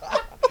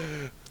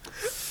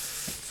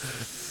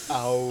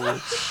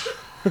 Ouch.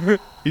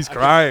 He's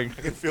crying.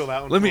 I can feel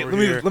that one. Let me from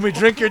over here. let me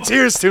drink your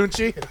tears,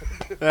 Tunchi.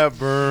 That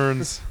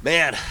burns.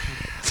 man,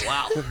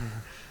 wow.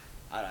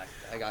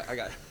 I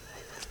got.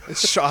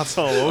 Shots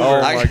all over.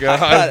 Oh I my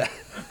God.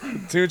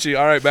 Tunchi,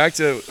 all right, back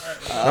to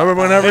remember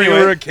whenever you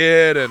anyway. were a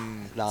kid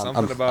and No,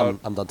 something about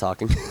I'm done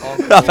talking.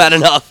 I've had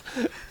enough.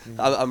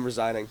 I'm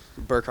resigning.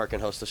 Burkhart can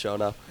host the show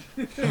now.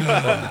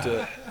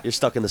 You're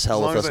stuck in this As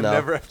hell long with as us I now.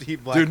 never have to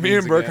eat black dude. Me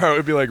and beans again. Burkhart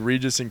would be like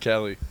Regis and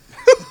Kelly,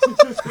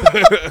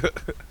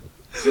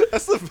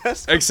 That's the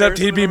best. except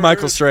he'd be comparison I've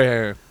Michael ever Strahan,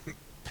 heard.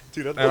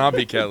 Dude, and I'll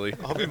be Kelly.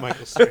 I'll be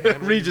Michael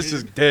Strahan. Regis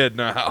is dead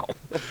now.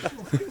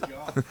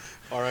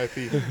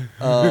 R.I.P.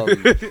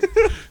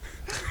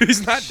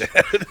 He's not dead.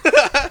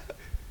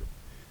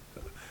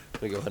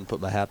 Let me go ahead and put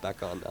my hat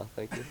back on now.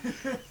 Thank you.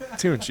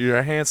 Tunchi, you're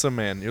a handsome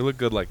man. You look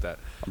good like that.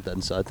 I'm dead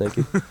inside. Thank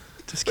you.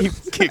 Just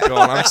keep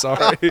going. I'm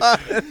sorry.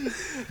 I'm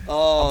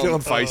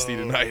feeling feisty Oh,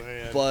 tonight.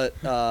 man. But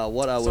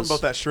what I Something was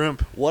about that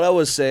shrimp. what I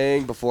was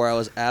saying before I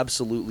was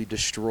absolutely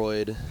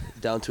destroyed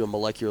down to a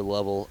molecular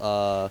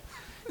level.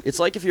 It's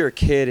like if you're a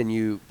kid and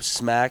you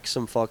smack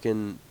some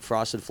fucking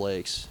Frosted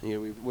Flakes. You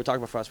know, we're talking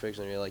about Frosted Flakes,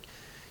 and you're like,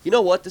 you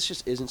know what? This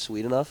just isn't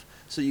sweet enough.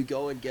 So you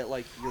go and get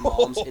like your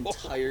mom's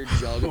entire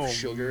jug of Oh,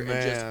 sugar man.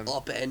 and just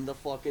upend the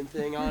fucking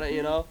thing on it,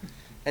 you know?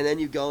 And then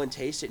you go and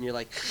taste it, and you're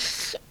like,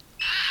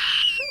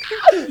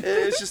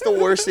 it's just the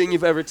worst thing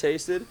you've ever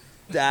tasted.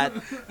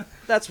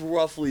 That's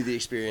roughly the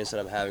experience that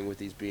I'm having with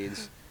these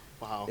beans.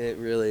 Wow. It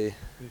really.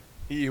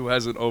 He who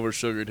hasn't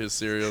oversugared his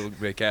cereal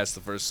may cast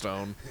the first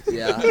stone.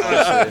 Yeah,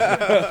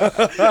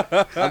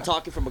 honestly. I'm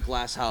talking from a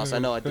glass house. I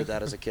know I did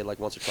that as a kid like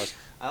once or twice.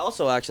 I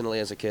also accidentally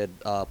as a kid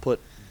put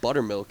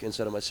buttermilk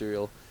instead of my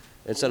cereal,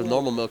 instead of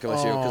normal milk in my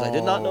cereal because I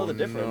did not know the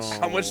difference. no.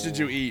 How much did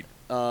you eat?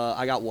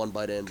 I got one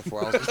bite in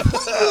before I was.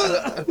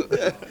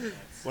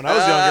 When I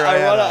was younger,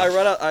 I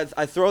run out.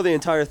 I throw the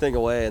entire thing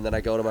away, and then I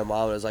go to my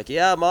mom and I was like,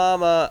 "Yeah,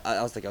 Mom." I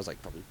was like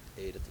probably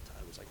 8 at the time.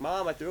 I was like,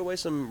 "Mom, I threw away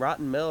some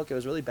rotten milk. It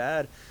was really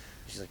bad."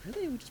 She's like,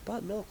 "Really? We just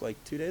bought milk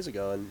like 2 days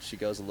ago." And she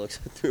goes and looks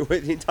and threw away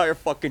the entire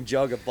fucking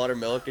jug of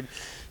buttermilk, and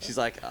she's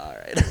like, "All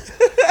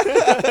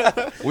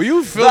right." Will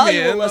you fill me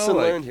Valuable in? lesson though?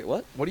 Like, learned here.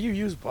 What? what do you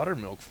use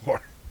buttermilk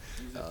for?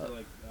 Use it for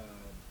like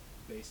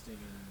basting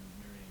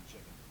and marinating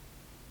chicken.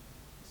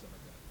 Stuff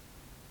like that.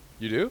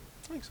 You do?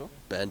 I think so.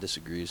 Ben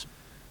disagrees.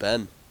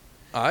 Ben,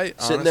 I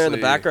sitting there in the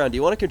honestly- background. Do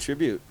you want to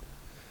contribute,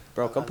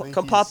 bro? I Come think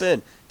pop he's- in.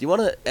 Do you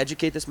want to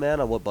educate this man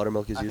on what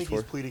buttermilk is I used think for?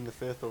 he's pleading the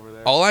fifth over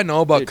there. All I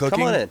know about Dude, come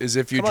cooking on in. is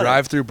if you Come on in.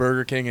 drive through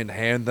Burger King and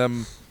hand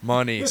them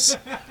monies,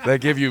 they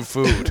give you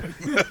food.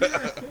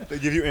 They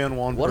give you and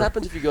one. What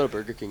happens if you go to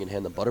Burger King and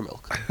hand them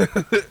buttermilk? I What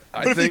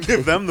if you think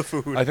give them the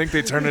food? I think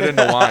they turn it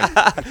into wine.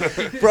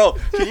 Bro,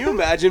 can you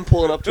imagine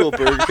pulling up to a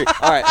Burger King?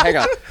 All right, hang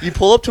on. You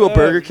pull up to a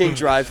Burger King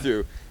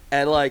drive-through,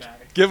 and like,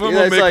 Give them you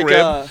know, a it's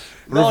McRib. like,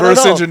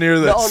 Reverse engineer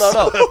this.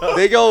 No.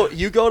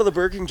 You go to the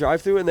Burger King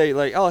drive-through, and they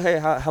like, "Oh, hey,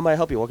 how may I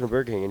help you? Welcome to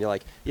Burger King." And you're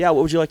like, "Yeah,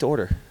 what would you like to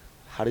order?"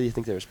 How do you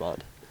think they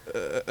respond?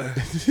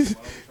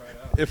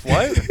 If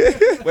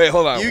what? Wait,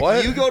 hold on.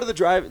 what? You go to the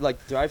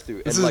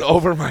drive-through. This and, is like,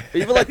 over my.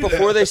 even like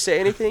before they say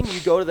anything, you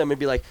go to them and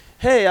be like,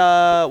 "Hey,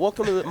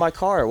 welcome to my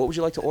car. What would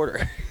you like to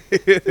order?"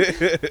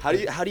 How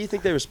do you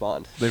think they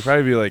respond? They'd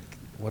probably be like,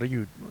 "What are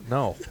you?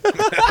 No."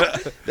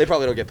 They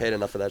probably don't get paid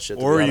enough for that shit.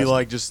 To Or be you honest.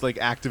 like just like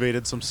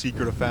activated some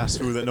secret of fast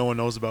food that no one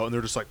knows about, and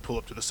they're just like pull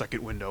up to the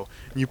second window,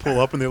 and you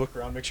pull up and they look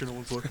around, make sure no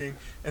one's looking,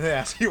 and they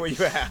ask you what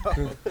you have.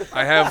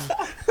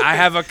 I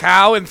have a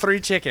cow and 3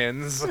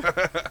 chickens.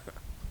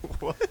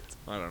 What?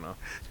 I don't know.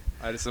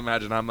 I just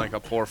imagine I'm like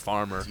a poor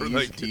farmer, Do you,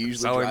 like do you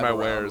usually selling drive my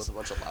around wares. with a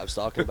bunch of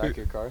livestock in the back of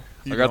your car?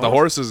 I got the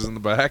horses in the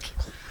back.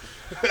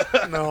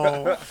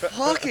 No,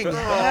 Fucking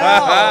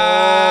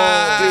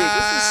hell,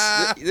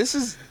 dude! This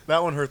is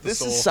that one hurt the this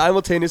soul. is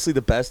simultaneously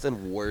the best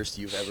and worst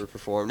you've ever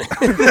performed in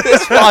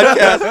this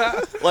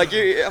podcast. Like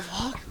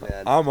fuck,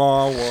 man. I'm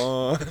on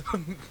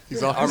one.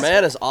 He's off. Our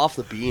man is off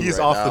the bean. He's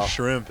right off now. the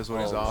shrimp, is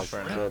what he's Oh, off my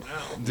right now. God.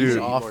 Dude, Eat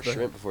off more the-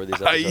 shrimp before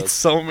these I episodes. eat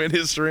so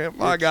many shrimp.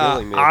 You're I got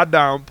killing me.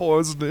 iodine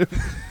poisoning.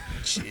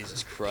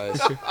 Jesus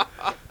Christ.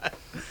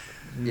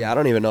 Yeah, I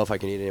don't even know if I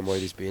can eat any more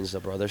of these beans, though,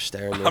 bro. They're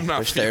staring me. I'm not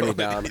They're staring me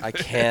feeling down. I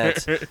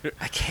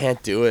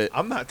can't do it.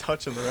 I'm not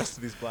touching the rest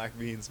of these black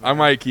beans. Man. I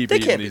might keep They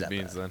eating can't be these that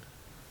beans bad. then.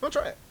 Go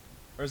try it.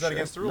 Or is that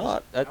against the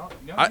rules?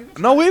 Not,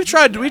 No, we've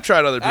tried other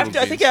people's after,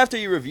 I think beans. after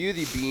you review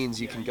the beans,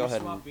 you can go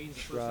ahead and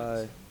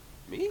try.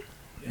 Me?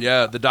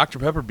 Yeah, the Dr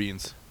Pepper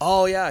beans.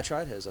 Oh yeah, I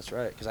tried his. That's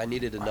right, because I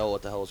needed to know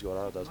what the hell was going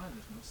on with those.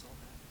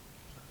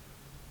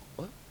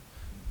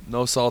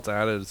 No salt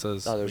added. It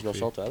says. Oh, there's no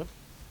salt added.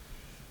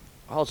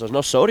 Oh, so there's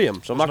no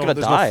sodium, so I'm not gonna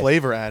There's die. no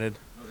flavor added.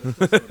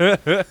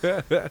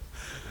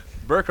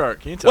 Burkhart,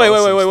 can you tell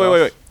us some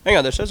Wait. stuff? Hang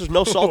on, there says there's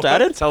no salt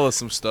added. Tell us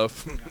some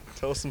stuff.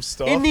 Tell us some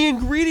stuff. In the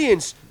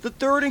ingredients, the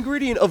third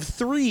ingredient of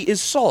 3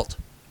 is salt.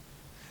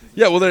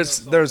 Yeah, well,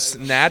 there's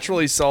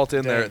naturally salt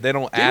in there. They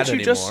don't add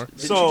Didn't you anymore.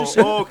 just- So, you just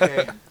say-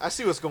 okay, I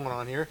see what's going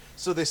on here.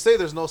 So they say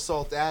there's no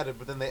salt added,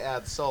 but then they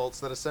add salt,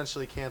 so that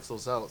essentially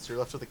cancels out. So you're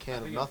left with a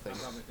can of nothing.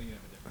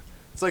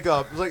 It's like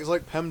it's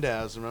like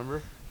PEMDAS,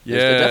 remember? Yeah,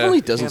 It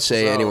definitely doesn't Cancels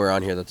say out. anywhere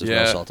on here that there's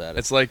yeah. no salt added.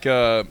 It's like You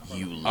all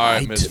right,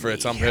 lied Miss to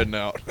Fritz, me. I'm heading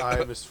out.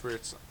 I Miss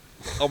Fritz.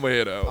 I'm gonna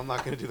head I'm out.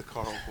 not gonna do the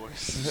Carl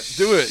voice.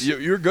 Do it.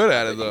 You're good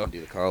at it You though. can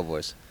do the Carl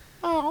voice.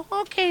 Oh,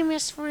 okay,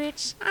 Miss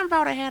Fritz. I'm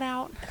about to head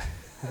out.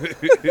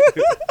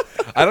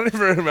 I don't even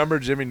remember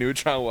Jimmy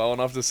Neutron well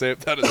enough to say if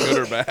that is good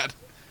or bad.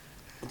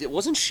 It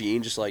wasn't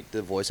Sheen just like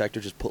the voice actor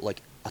just put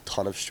like a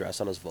ton of stress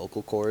on his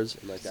vocal cords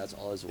and like that's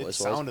all his voice It was?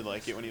 sounded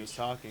like it when he was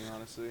talking,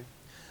 honestly.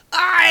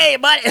 Hey,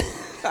 buddy!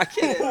 I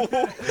can't.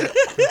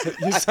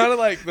 You sounded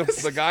like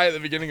the guy at the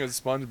beginning of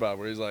SpongeBob,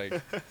 where he's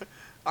like,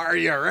 Are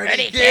you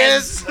ready,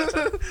 kids? You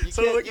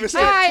So can't- like you Mr.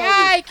 can't Hi, tell me-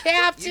 hi, You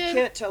Captain.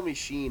 can't tell me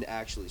Sheen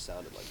actually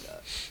sounded like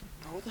that.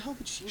 Oh, what the hell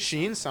did Sheen?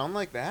 Sheen sound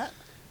like that?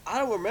 I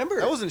don't remember.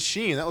 That wasn't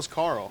Sheen. That was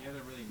Carl.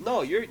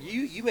 No, you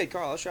made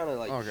Carl. I was trying to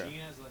like. Okay.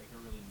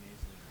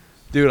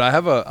 dude, I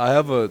have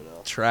a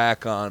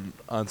track on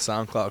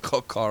SoundCloud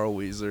called Carl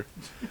Weezer,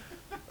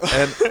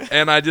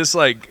 and I just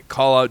like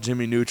call out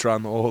Jimmy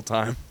Neutron the whole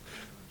time.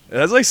 It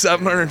has like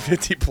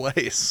 750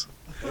 plays.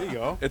 There you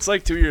go. It's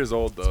like 2 years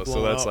old though, so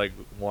blown that's up. like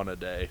one a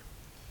day.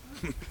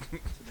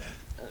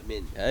 I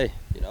mean, hey,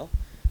 you know,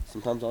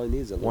 sometimes all he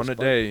needs is a little One a spark.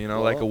 day, you know,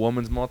 Blow like up. a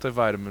woman's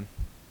multivitamin.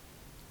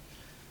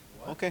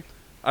 Okay.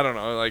 I don't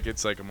know, like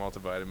it's like a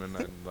multivitamin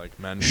and like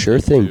men. Sure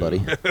need thing, to-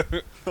 buddy.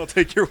 I'll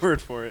take your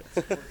word for it.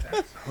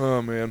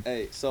 Oh man.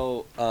 Hey,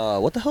 so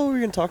what the hell were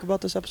we gonna talk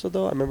about this episode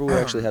though? I remember we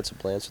actually had some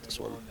plans for this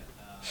one.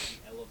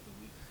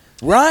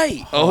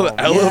 Right. Oh, the Oh,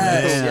 L of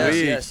Yes, the yes,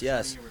 week. yes,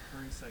 yes.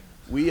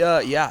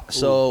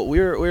 So we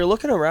were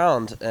looking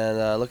around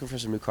and looking for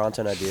some new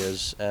content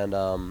ideas,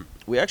 and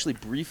we actually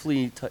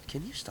briefly.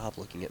 Can you stop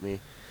looking at me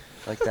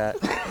like that?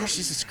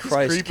 Jesus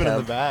Christ, Creeping in the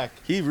Kemp. back.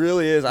 He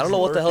really is. I don't He's know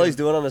what the hell he's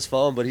lurking. doing on his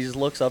phone, but he just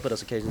looks up at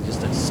us occasionally,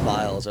 just like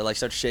smiles or like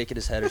starts shaking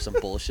his head or some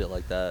bullshit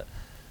like that.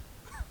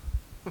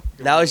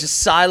 Now he's just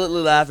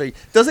silently laughing.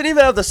 Doesn't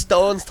even have the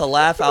stones to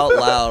laugh out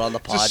loud on the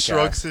podcast. Just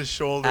shrugs his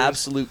shoulders.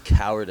 Absolute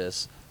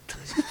cowardice.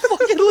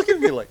 Fucking look at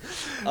me like.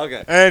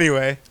 Okay.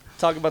 Anyway,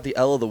 Talk about the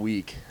L of the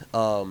week.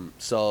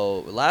 So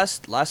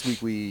last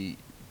week we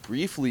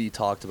briefly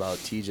talked about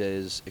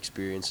TJ's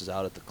experiences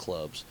out at the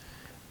clubs,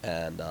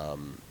 and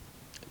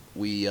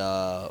we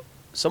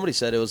somebody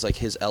said it was like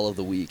his L of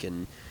the week,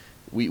 and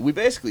we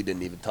basically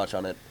didn't even touch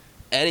on it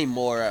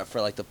anymore for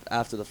like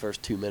after the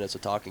first 2 minutes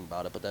of talking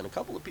about it. But then a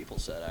couple of people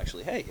said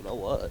actually, hey, you know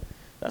what?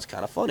 That's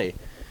kind of funny.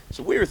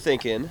 So we were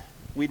thinking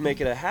we'd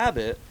make it a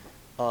habit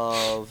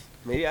of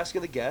maybe asking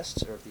the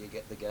guests, or if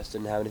the guests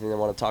didn't have anything they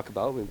want to talk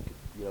about, me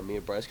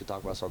and Bryce could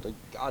talk about something.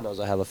 God knows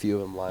I have a few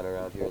of them lying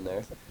around here and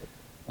there.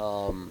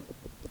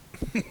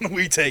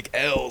 We take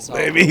L's, We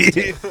baby.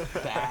 take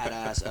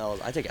badass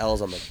L's. I take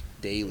L's on the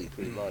daily,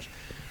 pretty much.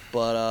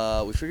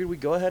 But we figured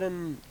we'd go ahead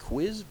and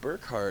quiz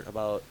Burkhart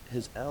about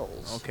his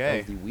L's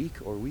Okay. of the week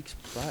or weeks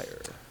prior.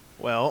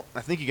 well,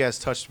 I think you guys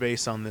touched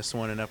base on this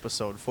one in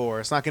episode 4.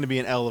 It's not going to be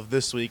an L of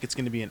this week. It's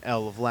going to be an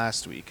L of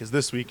last week, because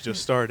this week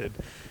just started.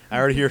 I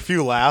already hear a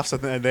few laughs. I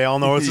think they all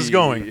know where this is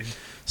going.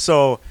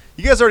 So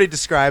you guys already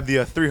described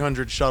the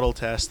 300 shuttle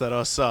test that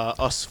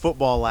us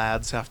football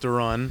lads have to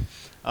run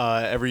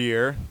every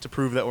year to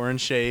prove that we're in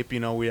shape.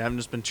 We haven't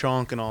just been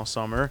chonking all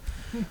summer.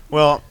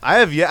 Well,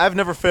 I've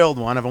never failed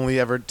one. I've only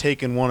ever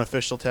taken one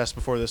official test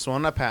before this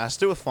one. I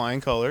passed it with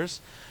flying colors.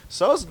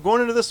 So I was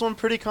going into this one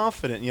pretty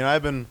confident.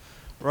 I've been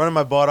running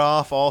my butt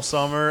off all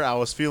summer. I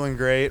was feeling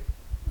great.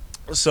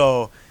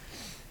 So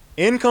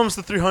in comes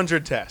the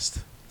 300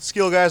 test.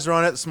 Skill guys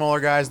run it. Smaller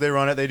guys, they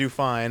run it. They do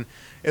fine.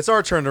 It's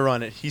our turn to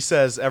run it. He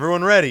says,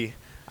 everyone ready?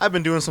 I've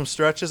been doing some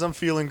stretches. I'm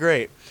feeling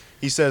great.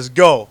 He says,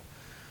 go.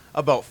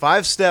 About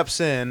 5 steps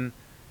in,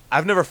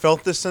 I've never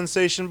felt this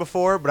sensation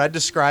before, but I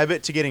describe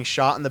it to getting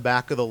shot in the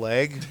back of the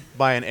leg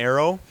by an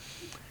arrow.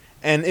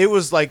 And it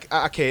was like,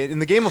 okay, in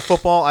the game of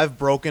football, I've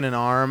broken an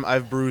arm.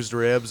 I've bruised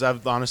ribs.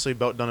 I've honestly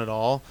about done it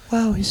all.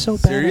 Wow, he's so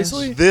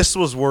Seriously? This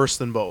was worse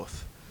than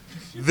both.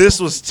 This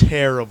was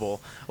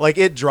terrible. Like,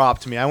 it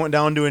dropped me. I went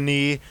down to a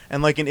knee,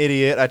 and like an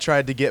idiot, I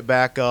tried to get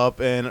back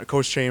up, and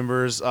Coach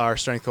Chambers, our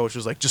strength coach,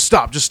 was like, just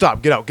stop,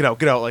 get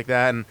out, like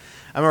that. And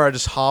I remember I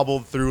just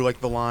hobbled through,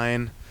 like, the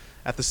line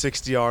at the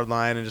 60-yard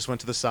line and just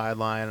went to the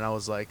sideline, and I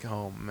was like,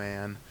 oh,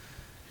 man.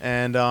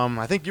 And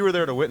I think you were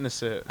there to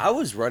witness it. I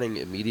was running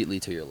immediately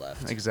to your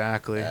left.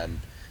 Exactly.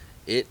 And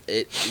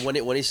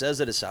when he says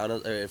that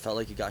it felt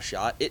like he got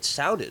shot, it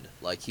sounded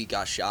like he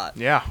got shot.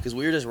 Yeah. Because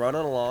we were just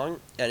running along,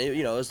 and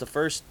it was the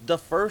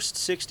first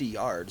 60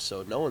 yards,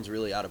 so no one's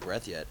really out of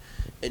breath yet,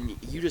 and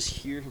you just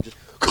hear him just.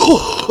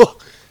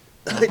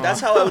 Like, that's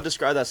how I would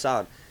describe that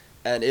sound,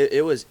 and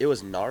it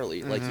was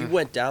gnarly. Like, you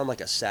went down like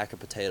a sack of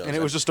potatoes. And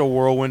it was just a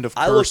whirlwind of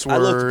I curse looked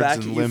words back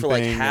and at you for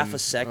like limping half and- a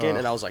second, ugh.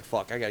 and I was like,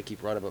 "Fuck, I gotta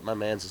keep running," but my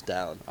man's just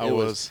down.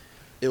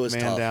 It was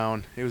man tough.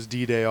 down. It was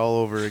D-Day all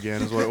over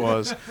again is what it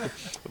was.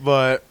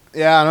 But,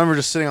 yeah, I remember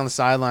just sitting on the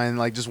sideline,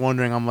 like, just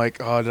wondering, I'm like,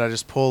 oh, did I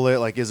just pull it?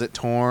 Like, is it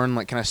torn?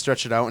 Like, can I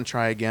stretch it out and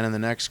try again in the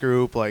next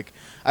group? Like,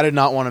 I did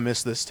not want to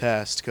miss this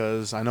test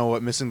because I know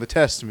what missing the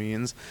test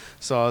means.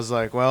 So I was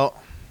like, well,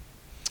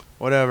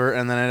 whatever.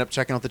 And then I ended up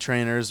checking out the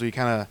trainers. We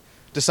kind of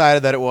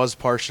decided that it was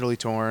partially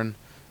torn,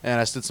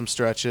 and I did some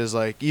stretches.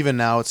 Like, even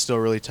now it's still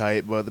really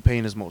tight, but the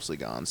pain is mostly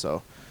gone.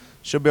 So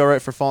should be all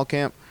right for fall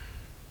camp.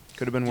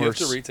 Could have been Do you have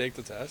worse. to retake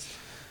the test?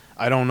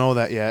 I don't know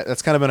that yet.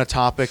 That's kind of been a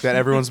topic that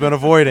everyone's been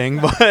avoiding.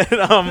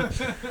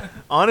 But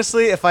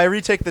honestly, if I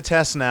retake the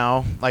test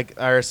now, like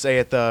I say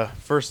at the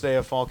first day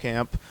of fall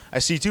camp, I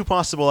see 2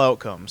 possible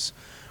outcomes.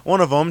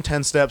 One of them,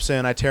 10 steps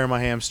in, I tear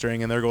my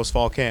hamstring, and there goes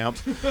fall camp.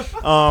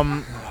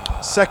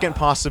 Second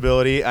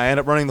possibility, I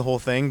end up running the whole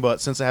thing, but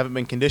since I haven't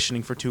been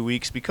conditioning for 2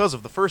 weeks because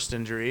of the first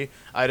injury,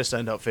 I just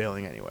end up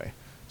failing anyway.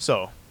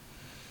 So,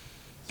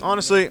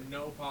 honestly,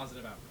 no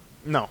positive outcome.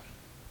 no.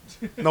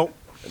 Nope.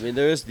 I mean,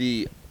 there is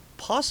the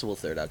possible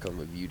third outcome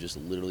of you just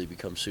literally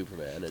become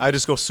Superman. And I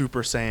just go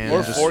Super Saiyan. Or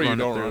and just you run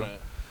don't through. run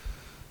it.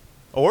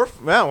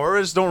 Or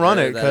I just don't run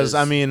Yeah, it that because is-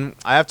 I mean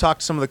I have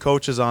talked to some of the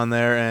coaches on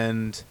there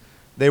and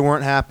they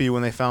weren't happy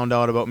when they found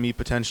out about me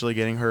potentially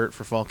getting hurt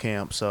for fall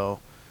camp. So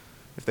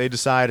if they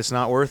decide it's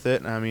not worth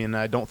it, I mean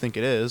I don't think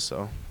it is.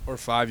 So Or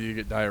 5, you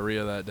get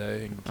diarrhea that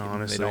day, and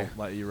Honestly. they don't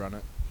let you run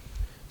it.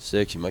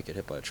 6, you might get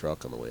hit by a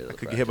truck on the way to the I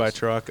could get hit by a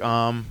practice.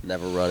 truck.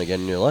 Never run again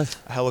in your life.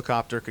 A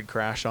helicopter could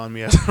crash on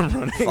me as I'm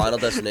running. Final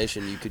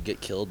destination, you could get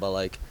killed by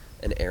like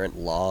an errant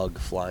log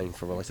flying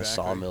from like a Exactly.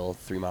 sawmill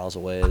 3 miles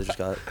away. They just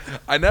got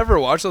I never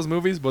watched those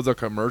movies, but the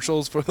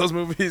commercials for those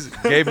movies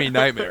gave me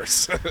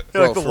nightmares.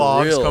 Bro, like the for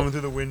logs real. coming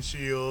through the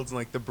windshields and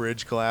like the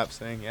bridge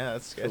collapsing. Yeah,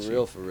 that's for sketchy.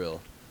 real.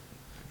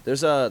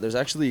 There's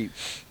actually,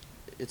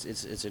 it's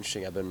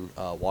interesting. I've been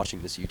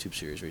watching this YouTube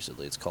series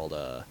recently. It's called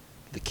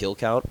the kill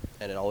count,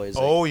 and it always.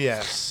 Oh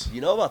yes.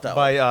 You know about that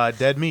By one?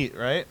 Dead Meat,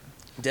 right?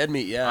 Dead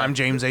Meat, yeah. I'm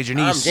James A.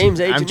 Janice. I'm James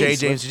A. I'm J. Janice.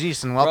 James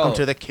Janice, and welcome Bro,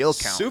 to the Kill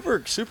Count.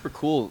 Super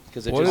cool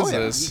because What just is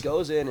this? he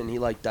goes in and he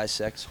like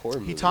dissects horror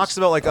movies. He talks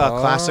about like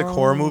classic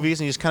horror movies,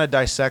 and he just kind of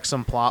dissects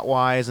them plot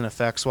wise and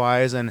effects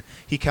wise, and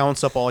he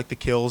counts up all like the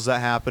kills that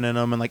happen in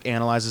them and like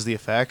analyzes the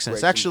effects. And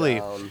breaks it's actually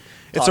them down,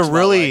 it's talks a about,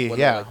 really like, when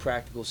they're, like,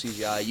 practical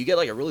CGI. You get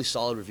like a really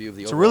solid review of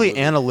the. It's a overall really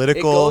movie.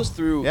 analytical- It goes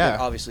through yeah. like,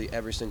 obviously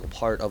every single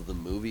part of the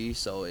movie,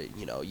 so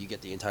you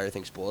get the entire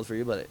thing spoiled for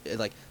you. But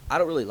like I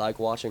don't really like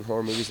watching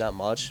horror movies that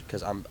much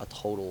because I'm a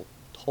total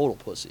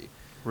pussy.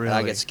 really. And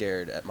I get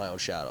scared at my own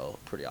shadow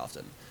pretty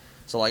often.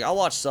 So like I'll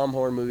watch some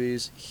horror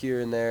movies here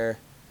and there,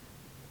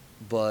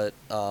 but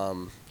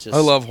just I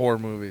love horror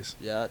movies.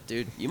 yeah,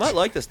 dude. You might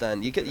like this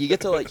then. You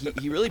get to like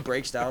he really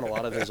breaks down a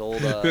lot of his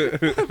old. I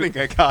think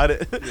I got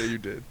it. Yeah, you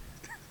did.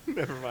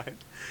 Never mind.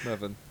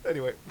 Nothing.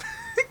 Anyway,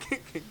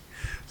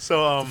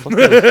 so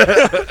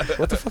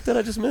What the fuck did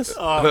I just miss?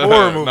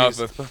 horror movies.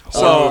 Nothing. So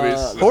Horror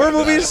movies. horror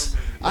movies.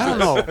 I don't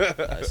know.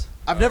 Nice.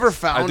 I've never I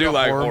found do a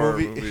like horror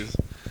movie. movies.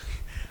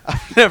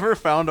 I've never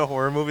found a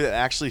horror movie that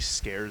actually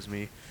scares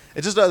me.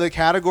 It's just the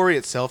category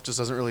itself just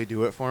doesn't really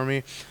do it for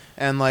me.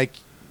 And like,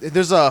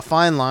 there's a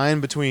fine line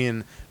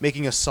between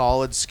making a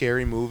solid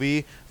scary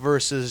movie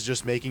versus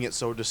just making it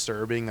so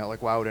disturbing that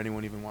like, why would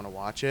anyone even want to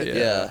watch it?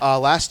 Yeah.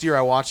 Last year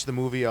I watched the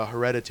movie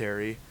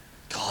Hereditary.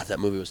 God, that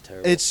movie was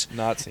terrible. It's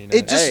Not seen it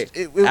it. just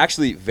Hey, it-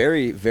 actually,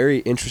 very, very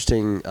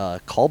interesting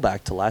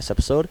callback to last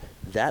episode.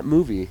 That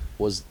movie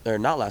was, or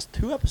not last,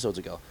 2 episodes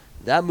ago.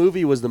 That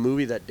movie was the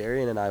movie that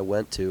Darian and I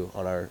went to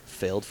on our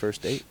failed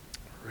first date.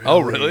 Oh,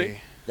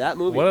 really? That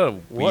movie, What a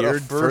What a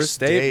weird first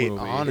date date,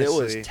 movie. honestly.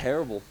 it was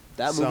terrible.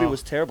 That So, movie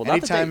was terrible. Not the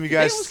anytime date. you The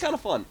guys- date was kind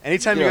of fun.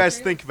 Anytime you Yeah. guys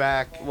think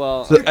back,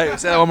 Well, Hey,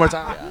 say that one more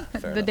time. yeah,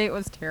 fair The enough. date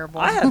was terrible.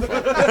 I had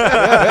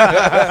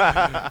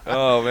fun.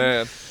 Oh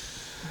man.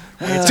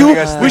 anytime you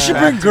guys We think should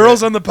back bring to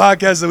girls on the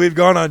podcast that we've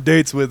gone on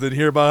dates with and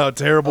hear about how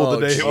terrible Oh,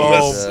 the date Jesus.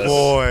 was. Oh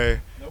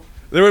boy,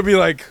 There would be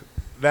like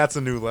that's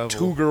a new level.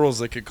 2 girls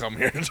that could come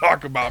here and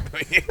talk about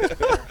me.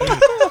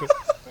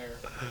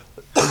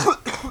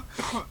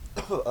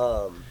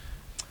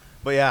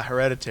 But yeah,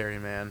 Hereditary,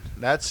 man.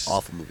 That's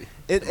Awful movie.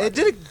 It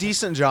did a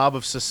decent job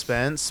of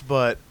suspense,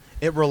 but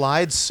it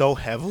relied so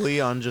heavily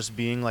on just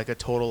being like a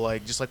total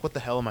like just like what the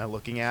hell am I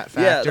looking at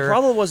factor. Yeah, the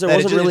problem was there that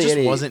wasn't it really just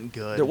any. wasn't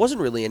good. There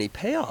wasn't really any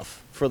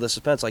payoff for the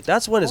suspense. Like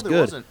that's when it's there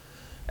good. wasn't.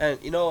 And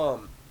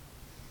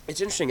it's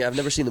interesting. I've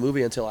never seen the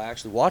movie until I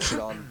actually watched it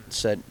on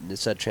said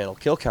channel,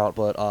 Kill Count.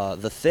 But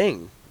The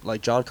Thing,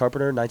 like John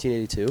Carpenter,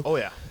 1982. Oh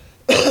yeah.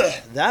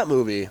 That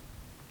movie,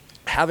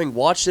 having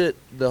watched it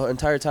the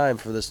entire time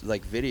for this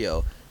like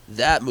video,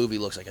 that movie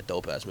looks like a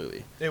dope ass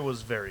movie. It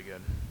was very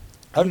good.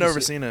 I've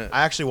never seen it.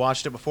 I actually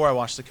watched it before I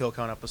watched the Kill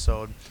Count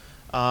episode.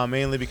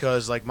 Mainly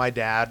because like my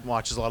dad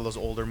watches a lot of those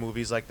older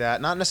movies like that.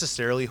 Not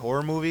necessarily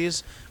horror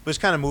movies, but it's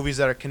kind of movies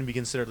that can be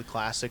considered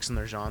classics in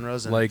their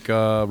genres. And Like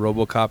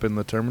RoboCop and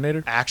the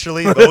Terminator.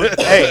 actually,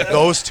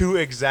 those two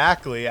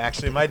exactly.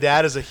 Actually, my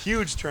dad is a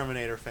huge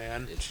Terminator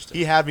fan. Interesting.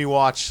 He had me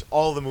watch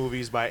all the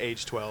movies by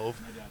age 12.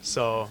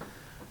 So,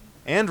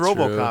 and True.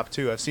 RoboCop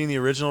too. I've seen the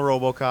original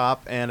RoboCop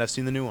and I've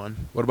seen the new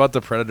one. What about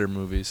the Predator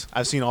movies?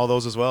 I've seen all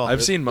those as well.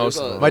 I've seen most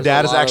there's of a- them. My there's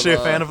dad is lot actually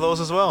of, a fan of those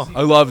as well.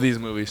 I love these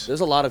movies.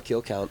 There's a lot of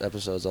Kill Count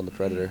episodes on the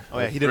Predator. Oh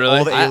yeah, he did Really?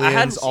 all the I hadn't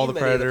aliens, all the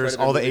seen many of the predators,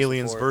 Predator all the movies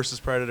aliens before. versus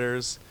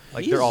predators.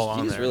 Like He's- they're all on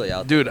he's there. really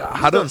out Dude, there.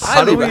 how do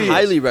highly, we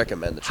highly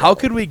recommend the how channel.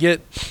 could we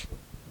get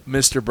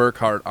Mr.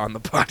 Burkhart on the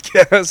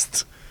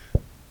podcast?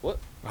 What?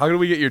 How could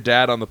we get your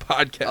dad on the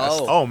podcast?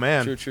 Oh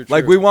man, True.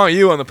 Like we want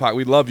you on the pod.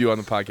 We love you on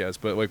the podcast,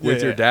 but like with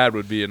Yeah, your yeah. dad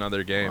would be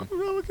another game.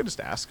 Well, we could just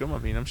ask him. I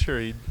mean, I'm sure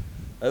he'd.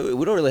 We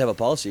don't really have a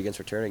policy against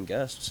returning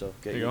guests, so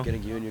There you go.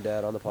 getting you and your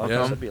dad on the podcast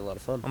Yeah. would be a lot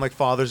of fun. On like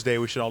Father's Day,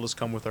 we should all just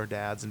come with our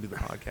dads and do the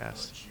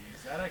podcast. Jeez,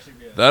 that'd actually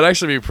be a That'd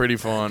actually be pretty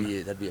fun.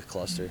 That'd be a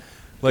cluster.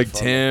 Like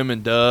fun. Tim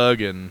and Doug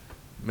and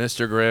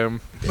Mr.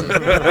 Grimm,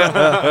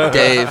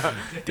 Dave.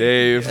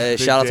 Dave. Hey, Big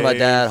shout out to my Dave.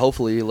 dad.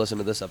 Hopefully he listened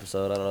to this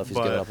episode. I don't know if he's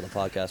But- given up on the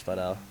podcast by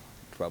now.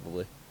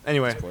 Probably.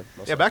 Anyway, At this point,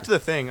 most yeah, back to the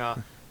thing.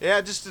 Yeah,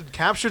 it just it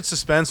captured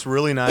suspense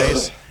really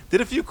nice.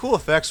 Did a few cool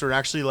effects where it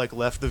actually like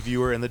left the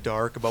viewer in the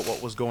dark about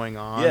what was going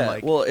on. Yeah,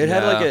 like, well, it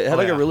had like Yeah. a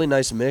Oh, yeah. really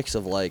nice mix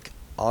of like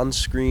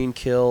on-screen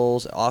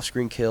kills,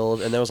 off-screen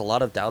kills, and there was a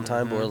lot of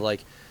downtime Mm-hmm. where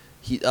like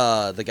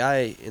the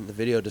guy in the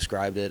video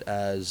described it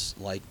as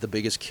like the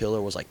biggest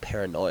killer was like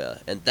paranoia,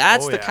 and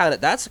that's Oh, the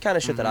yeah. kind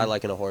of shit that I Mhm.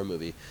 like in a horror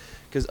movie.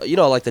 Because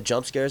like the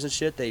jump scares and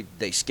shit, they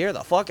scare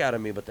the fuck out of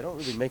me, but they don't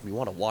really make me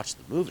want to watch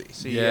the movie.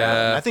 See,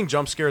 Yeah. and I think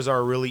jump scares are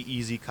a really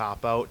easy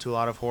cop out to a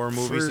lot of horror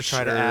movies For to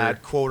try to sure.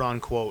 add quote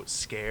unquote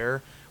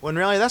scare. When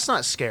really that's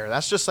not scare.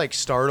 That's just like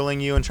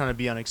startling you and trying to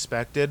be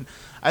unexpected.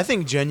 I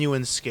think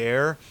genuine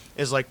scare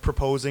is like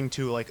proposing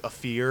to like a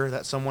fear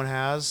that someone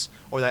has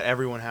or that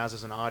everyone has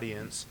as an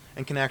audience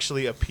and can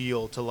actually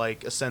appeal to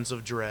like a sense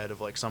of dread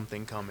of like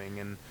something coming.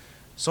 And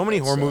so many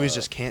That's, horror movies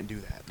just can't do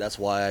that. That's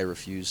why I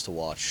refuse to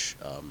watch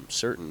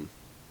certain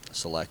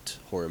select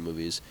horror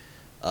movies.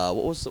 What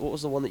was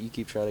the one that you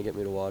keep trying to get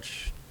me to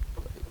watch?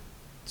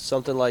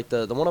 something like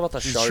the one about the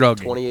He's shark,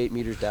 shrugging. 28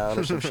 meters down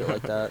or some shit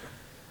like that.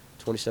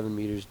 27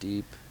 meters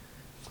deep.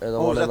 Or the Oh,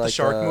 one was that in, the like,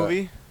 shark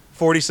movie?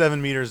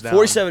 47 meters down.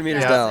 47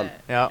 meters Yeah. down. That's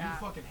it. Yeah. You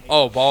fucking hate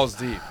Oh, balls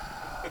deep.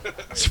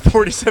 It's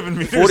 47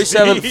 meters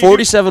 47, deep.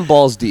 47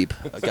 balls deep.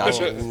 I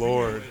gotcha. Oh,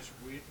 Lord.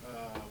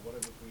 What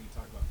if we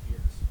talk about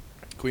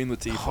fears? Queen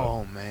Latifah.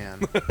 Oh,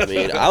 man. I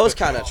mean, I was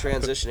kind of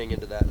transitioning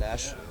into that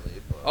nationally.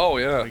 But, Oh,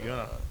 yeah.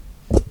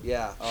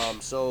 yeah.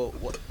 So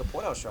the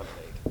point I was trying to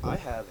make, I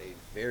have a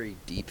very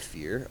deep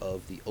fear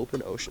of the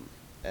open ocean.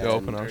 The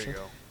open There ocean. you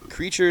go.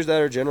 Creatures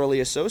that are generally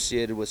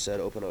associated with said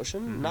open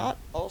ocean, not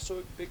also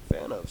a big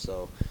fan of.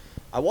 So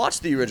I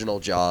watched the original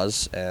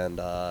Jaws and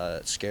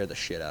it scared the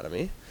shit out of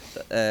me.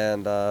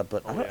 And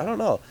but I don't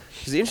know,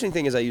 because the interesting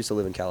thing is I used to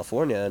live in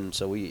California, and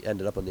so we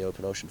ended up on the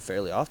open ocean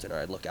fairly often, or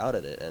I'd look out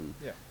at it, and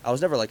Yeah. I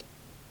was never like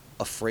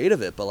afraid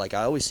of it, but like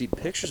I always see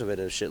pictures of it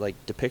and shit, like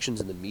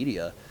depictions in the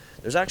media.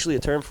 There's actually a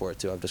term for it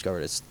too. I've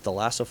discovered it's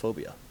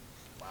thalassophobia.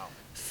 Wow.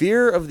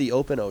 Fear of the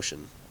open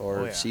ocean or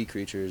Oh, yeah. sea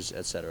creatures,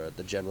 etc.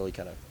 The generally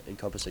kind of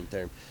encompassing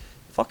term.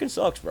 It fucking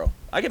sucks, bro.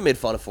 I get made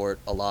fun of for it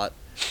a lot.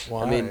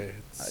 Why? I mean,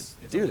 It's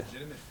dude, a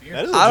legitimate fear.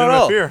 That is a I don't legitimate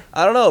know. fear.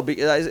 I don't know.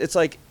 Because it's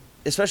like,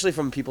 especially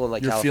from people in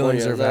like Your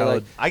California. feelings are they're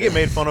valid. Like, I get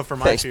made fun of for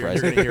my Thanks, fear.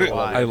 Bryce. You're going to hear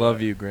why. I love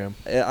you, Graham.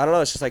 I don't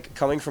know. It's just like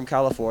coming from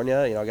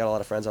California. You know, I got a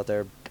lot of friends out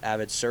there,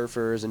 avid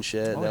surfers and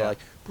shit. And they're yeah. like,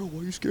 "Bro,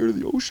 why are you scared of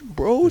the ocean,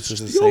 bro? It's This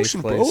just is the a safe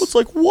ocean, bro. place." It's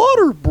like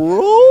water, bro."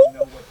 You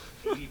know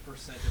what 80% of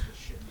the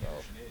shit in the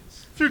ocean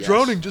is. If you're Yes.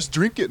 drowning, just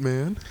drink it,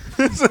 man.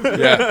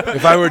 Yeah.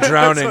 If I were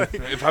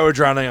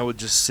drowning, I would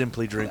just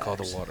simply drink all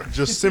the water.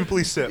 Just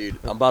simply sip. Dude,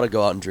 I'm about to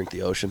go out and drink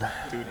the ocean.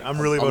 Dude, I'm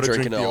really about to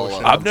drink drinking the it all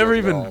ocean. up. I've never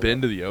drinking it even all.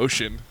 been to the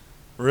ocean.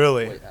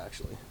 Really? Wait,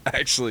 actually.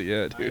 Actually,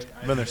 yeah, dude.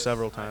 I've been there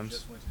several times. I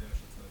just went to the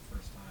ocean for the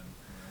first time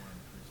when I went on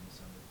a cruise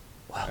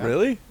in December.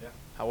 Really?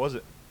 How was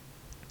it?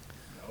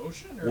 The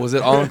ocean? Or Was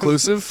it all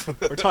inclusive?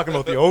 We're talking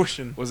about the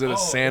ocean. Was it Oh, a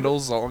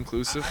sandals all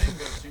inclusive? I didn't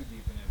go too deep in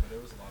it, but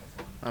it was a lot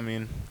of fun. I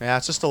mean, yeah,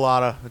 it's just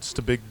it's just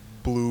a big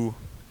blue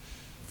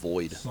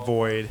Void.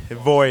 void.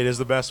 Void is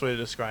the best way to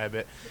describe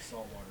it. The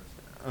salt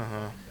water's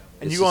Uh-huh.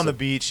 And It's you go just on the a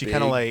beach, you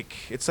kind of big- like,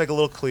 it's like a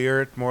little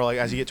clear, more like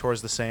as you get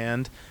towards the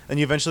sand. Then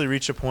you eventually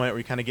reach a point where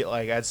you kind of get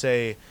like, I'd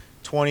say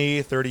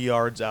 20, 30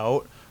 yards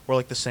out, where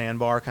like the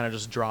sandbar kind of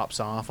just drops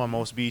off on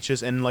most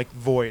beaches. And like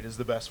void is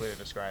the best way to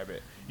describe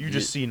it. You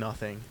just see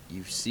nothing.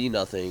 You see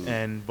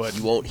nothing. But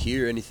you won't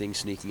hear anything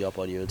sneaking up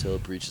on you until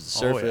it breaches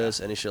the Oh, yeah. surface,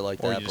 any shit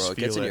like Or that, you bro. just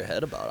It gets feel in it. your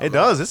head about it. It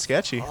does. It's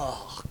sketchy.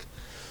 Oh,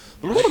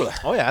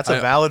 Oh, yeah, that's a I-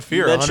 valid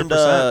fear, you mentioned,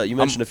 100%. you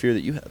mentioned a fear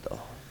that you had,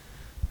 though.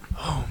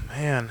 Oh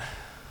man.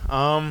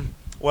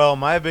 Well,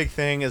 my big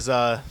thing is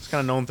it's kind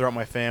of known throughout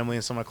my family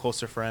and some of my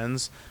closer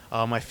friends.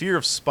 My fear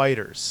of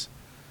spiders.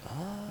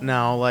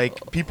 Now,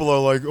 like people are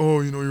like, oh,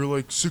 you know, you're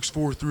like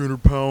 6'4",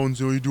 300 pounds.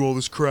 You know, you do all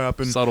this crap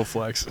and Subtle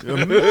flex. a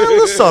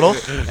little subtle,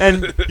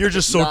 and you're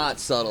just so. Not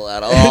subtle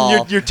at And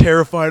all. you're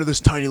terrified of this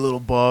tiny little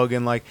bug,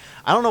 and like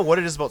I don't know what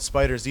it is about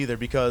spiders either,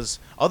 because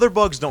other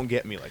bugs don't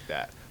get me like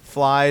that.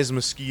 Flies,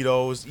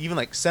 mosquitoes, even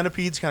like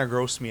centipedes kind of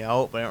gross me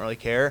out, but I don't really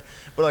care.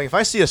 But like if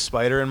I see a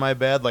spider in my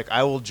bed, like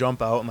I will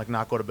jump out and like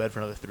not go to bed for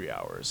another 3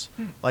 hours.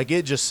 Like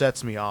it just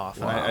sets me off,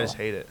 and I just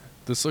hate it.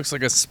 This looks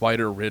like a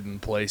spider-ridden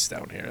place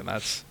down here, and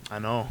that's I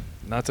know.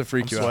 not to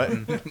freak I'm you out.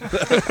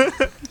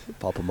 sweating.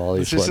 Papa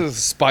Molly It's just a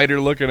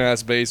spider-looking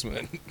ass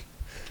basement.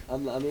 I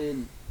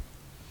mean,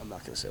 I'm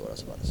not going to say what I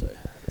was about to say.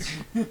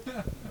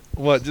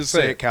 What? Just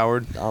Say it,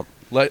 coward.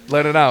 Let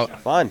it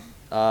out. Fine.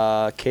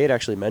 Cade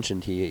actually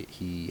mentioned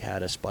he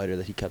had a spider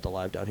that he kept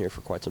alive down here for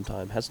quite some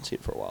time. Hasn't seen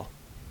it for a while.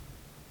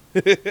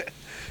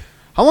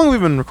 How long have we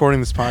been recording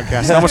this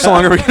podcast? How much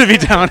longer are we going to be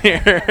down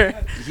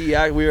here?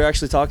 We were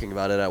actually talking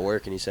about it at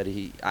work, and he said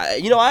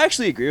I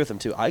actually agree with him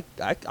too. I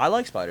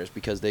like spiders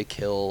because they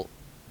kill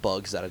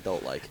bugs that I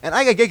don't like. And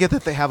I get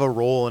that they have a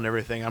role and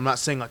everything. I'm not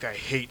saying like I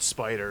hate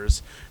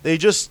spiders. They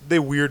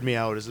weird me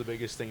out is the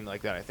biggest thing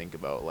like that I think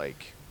about.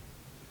 Like,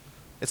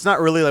 it's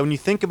not really like when you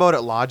think about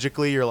it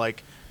logically, you're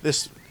like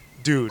this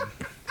dude.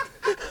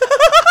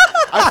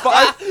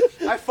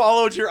 I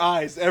followed your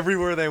eyes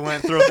everywhere they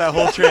went throughout that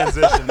whole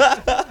transition.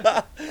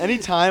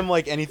 Anytime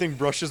like anything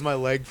brushes my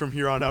leg from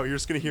here on out, you're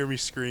just gonna hear me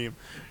scream.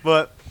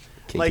 But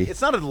like Kinky.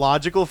 it's not a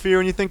logical fear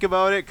when you think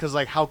about it, because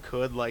like how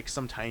could like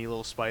some tiny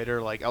little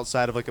spider like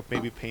outside of like a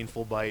maybe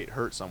painful bite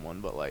hurt someone?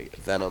 But like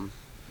Venom.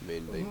 I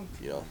mean, they,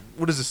 you know,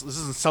 what is this? This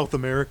is in South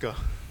America.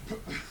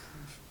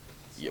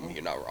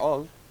 you're not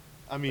wrong.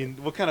 I mean,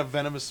 what kind of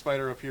venomous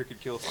spider up here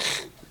could kill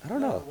someone? I don't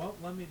know. Well,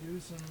 let me do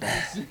some.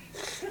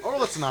 Or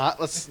let's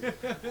not. Let's.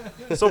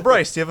 So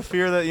Bryce, do you have a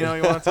fear that you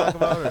want to talk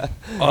about?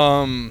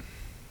 Or?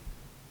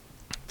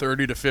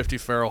 30 to 50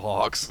 feral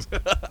hogs. Here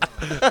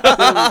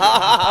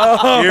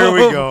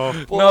we go.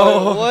 Boy,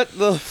 No. what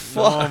the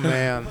fuck? Oh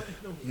man.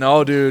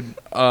 No, dude.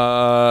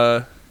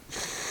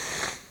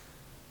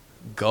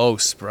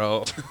 Ghosts,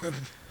 bro.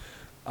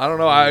 I don't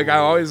know. I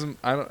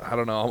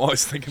don't know. I'm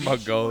always thinking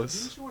about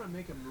ghosts. Didn't you want to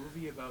make a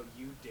movie about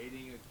you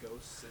dating a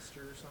ghost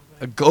sister or something?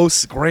 a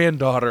ghost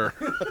granddaughter.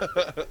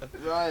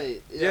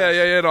 Right.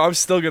 Yeah. No, I'm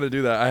still gonna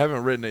do that. I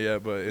haven't written it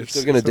yet, but You're it's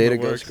still gonna it's in date the a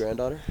ghost works.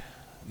 granddaughter?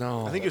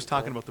 No, I think he was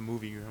talking about the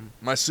movie, Grim.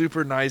 my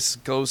super nice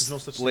ghost There's no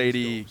such thing as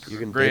lady ghosts. You're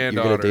gonna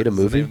granddaughter. date a is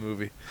the movie? name of the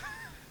movie.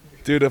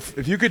 Dude,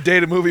 if you could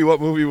date a movie, what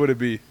movie would it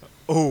be?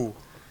 Oh.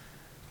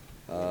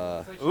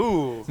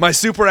 Ooh. My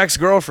super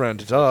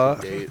ex-girlfriend. Duh.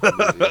 Date a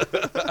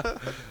movie.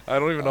 I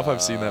don't even know if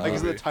I've seen that Like,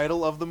 is it movie. the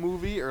title of the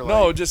movie or like?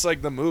 No, just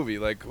like the movie.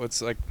 Like,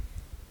 what's like?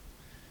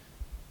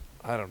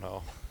 I don't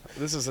know.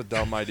 This is a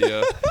dumb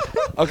idea.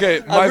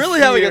 Okay, my I'm really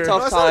having a fear- tough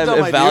No, it's not a time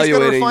dumb idea. We just gotta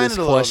evaluating refine this it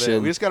a little bit.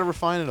 question. We just gotta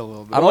refine it a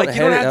little bit. I don't Like,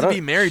 you don't hate it. I have to don't-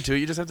 be married to it.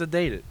 You just have to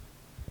date it.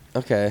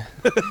 Okay.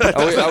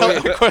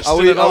 question Are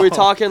we at all.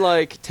 talking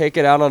like take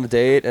it out on a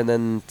date and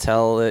then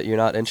tell it you're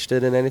not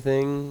interested in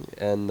anything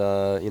and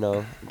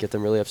get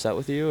them really upset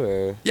with you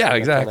or? Yeah, that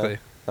exactly. kinda-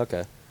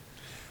 okay.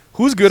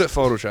 Who's good at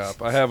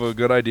Photoshop? I have a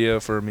good idea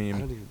for a I don't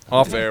meme. even-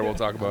 Off air, we'll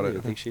talk I about don't it.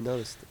 even think she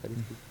noticed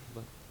anything.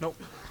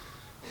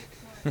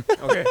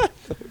 Okay.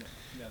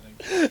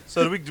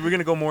 So we're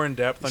gonna go more in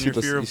depth on You your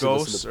should fear listen- of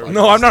you should listen ghosts? to Or the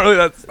No, I'm not really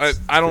that. I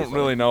pretty don't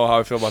really know how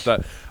I feel about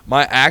that.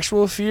 My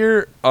actual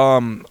fear,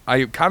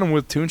 I kind of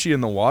with Tunchi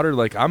in the water.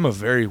 Like, I'm a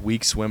very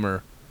weak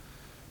swimmer.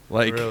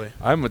 Like, Really?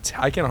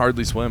 I can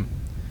hardly swim.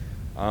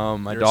 My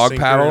You're a dog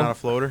sinker, paddle. not a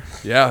floater.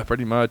 Yeah,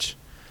 pretty much.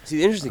 See,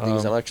 the interesting thing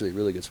is Um, I'm actually a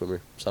really good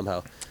swimmer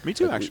somehow. Me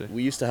too, Like, actually.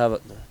 We used to have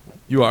a.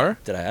 You are?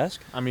 Did I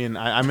ask? I mean,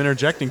 I'm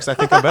interjecting because I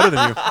think I'm better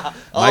than you.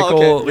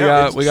 Michael, okay.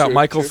 Yeah, we got true,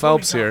 Michael true.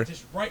 Phelps here.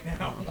 Just right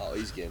now. Oh,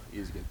 he's good.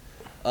 He's good.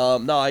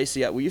 No, I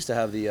see. We used to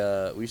have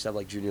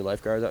like junior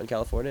lifeguards out in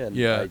California, and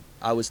Yeah.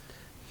 I was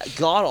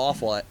god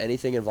awful at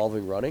anything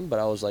involving running, but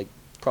I was like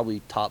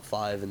probably top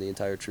 5 in the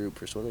entire troop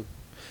for swimming.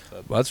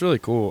 Well, that's really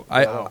cool.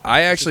 Wow.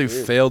 I actually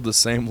weird. failed the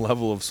same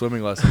level of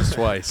swimming lessons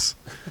twice.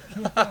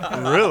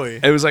 Really?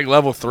 It was like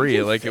level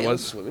 3. Like it Failed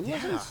was. swimming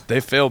lessons? They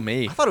failed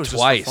me. I thought it was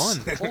twice. just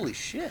for fun. Holy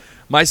shit!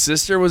 My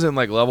sister was in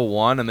like level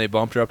 1 and they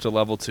bumped her up to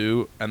level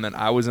 2, and then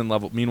I was in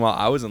meanwhile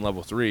I was in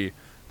level 3.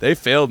 They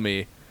failed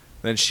me.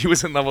 Then she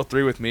was in level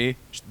 3 with me.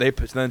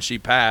 Then she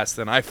passed,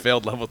 and I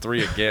failed level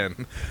 3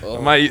 again. Oh.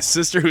 My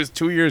sister, who's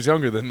 2 years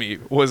younger than me,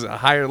 was a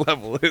higher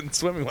level in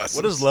swimming lessons.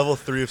 What does level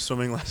 3 of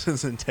swimming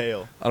lessons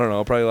entail? I don't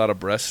know. Probably a lot of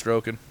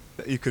breaststroking.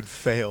 That you could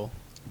fail.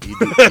 Do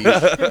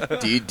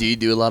you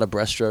do a lot of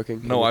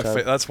breaststroking? No, every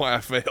time? that's why I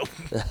failed.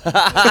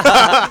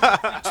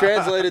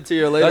 Translated to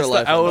your later That's the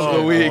life. L of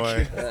the Oh, week.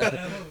 boy.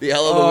 The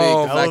L of the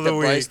Oh, week. The L fact of the that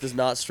Bryce week. does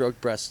not stroke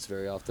breasts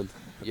very often.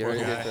 You heard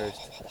it here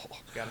first.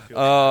 Gotta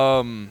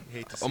feel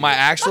hate to see My it.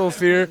 actual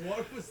fear,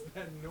 What was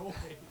that noise?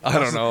 I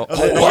don't know.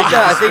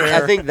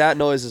 I think that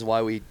noise is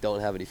why we don't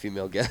have any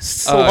female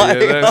guests. Yeah,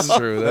 that's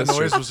true. That That's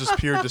true. noise was just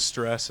pure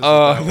distress. is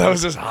what That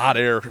was just hot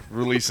air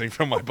releasing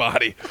from my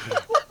body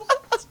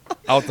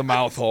out the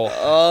mouth hole.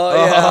 Oh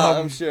yeah,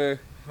 I'm sure.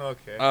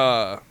 Okay.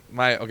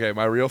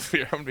 My real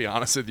fear. I'm gonna be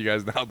honest with you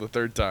guys now the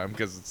third time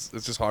because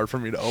it's just hard for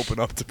me to open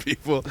up to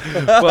people.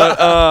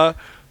 But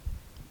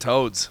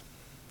toads.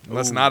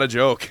 That's Ooh. not a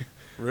joke.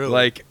 Really?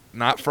 Like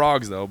not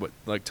frogs though, but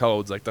like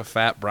toads, like the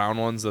fat brown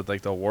ones that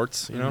like the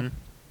warts. You know, Mhm.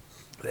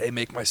 they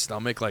make my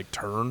stomach like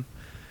turn,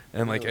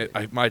 and like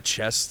Really? my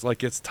chest like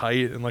gets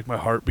tight and like my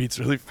heart beats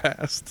really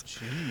fast.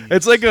 Jeez.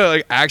 It's like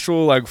a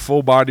actual like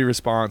full body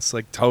response.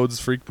 Like toads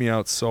freak me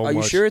out so Are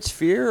much. you sure it's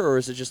fear, or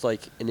is it just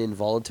like an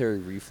involuntary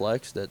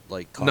reflex that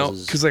like No,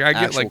 causes 'cause, like, I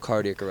get, actual like-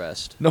 cardiac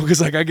arrest? No, because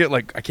like I get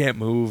like I can't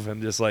move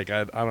and just like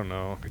I don't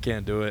know, I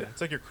can't do it.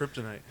 It's like your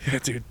kryptonite. Yeah,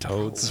 dude,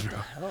 toads. What the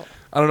hell?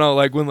 I don't know,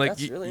 like when like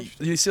That's really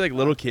interesting. you see like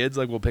little kids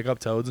like will pick up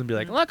toads and be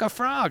like, look, a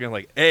frog, and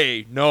like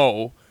A,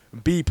 no,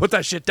 B, put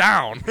that shit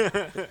down.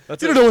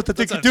 That's You don't know what the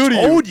that's thing a can do to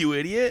you. toad, you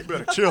idiot.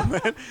 Better chill,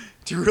 man.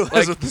 Do you realize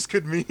Like- what this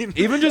could mean?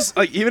 Even just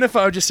like even if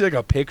I would just see like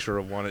a picture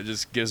of one, it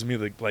just gives me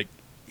the like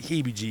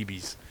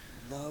heebie-jeebies.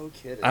 No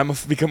kidding.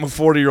 Become a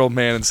 40-year-old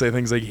man and say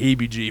things like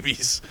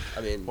heebie-jeebies.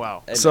 I mean,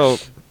 Wow. and- So,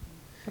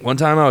 one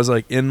time I was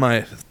like in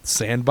my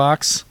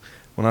sandbox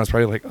when I was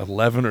probably like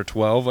 11 or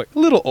 12, like a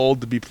little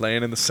old to be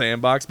playing in the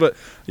sandbox, but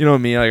you know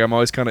me, like I'm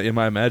always kind of in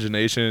my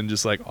imagination,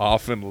 just like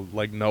off in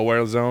like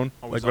nowhere zone,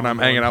 Always like when on I'm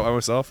the hanging run. out by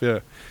myself, yeah.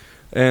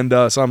 And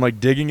so I'm like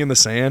digging in the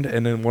sand,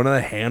 and then one of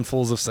the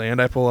handfuls of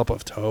sand I pull up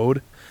of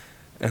toad.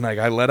 And like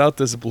I let out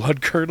this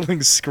blood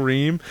curdling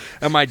scream,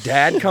 and my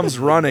dad comes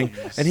running,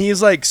 and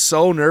he's like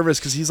so nervous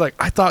because he's like,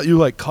 I thought you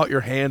like cut your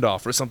hand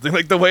off or something,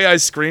 like the way I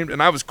screamed,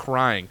 and I was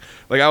crying,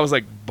 like I was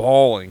like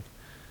bawling.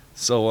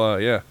 So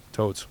yeah,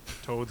 toads.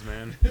 Toads,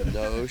 man.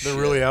 no shit.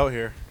 They're really out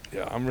here.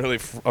 Yeah, I'm really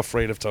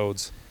afraid of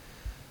toads.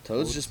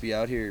 Toads just be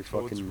out here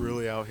Toads fucking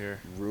really out here.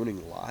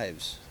 ruining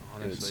lives. it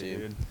would Honestly, seem.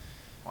 dude.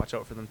 Watch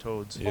out for them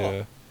toads.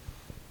 Yeah,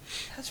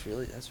 That's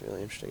really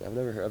interesting. I've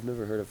never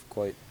heard of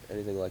quite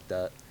anything like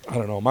that. I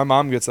don't know. My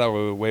mom gets that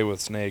way with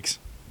snakes.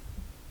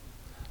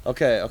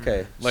 Okay.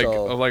 Like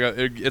so,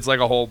 it's like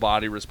a whole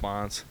body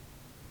response.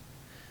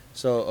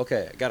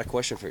 okay, I got a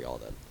question for y'all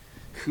then.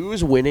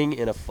 Who's winning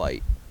in a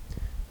fight?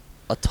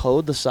 A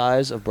toad the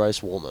size of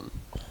Bryce Woolman,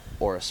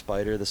 or a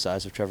spider the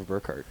size of Trevor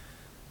Burkhardt?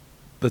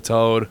 The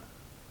toad.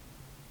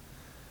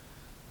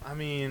 I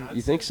mean,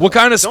 You think so? What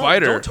kind of don't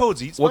spider?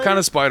 toads eat What kind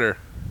of spiders?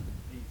 spider?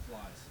 Eat flies.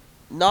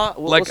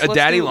 Not well, Like a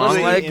daddy do, long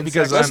let's leg? do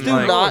Because Let's insects. do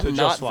I'm like, not Just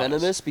not flies.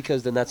 venomous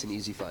because then that's an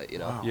easy fight. You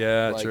know. Wow.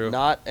 yeah, Like, true.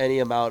 Not any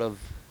amount of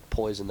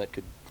poison that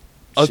could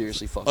A-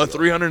 seriously fuck A you up.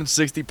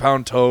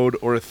 360-pound toad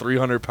or a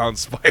 300-pound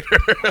spider.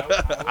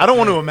 I don't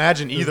want to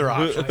imagine either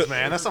options,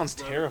 man. That sounds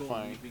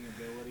terrifying. Leaping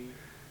ability,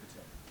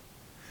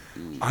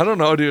 it's I don't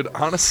know, dude.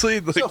 Honestly,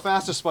 like, See how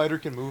fast a spider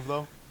can move,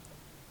 though.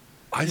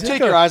 I You think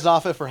take a- your eyes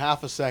off it for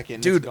half a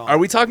second, Dude, it's gone. are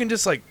we talking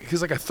just like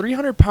because like a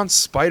 300-pound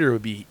spider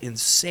would be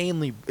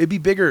insanely? It'd be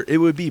bigger. It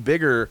would be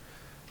bigger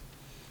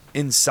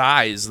in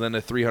size than a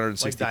like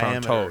 360-pound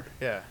diameter? toad.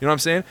 Yeah. You know what I'm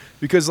saying?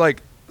 Because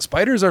like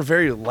spiders are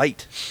very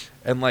light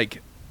and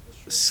like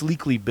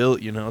sleekly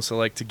built. You know, so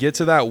like to get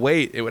to that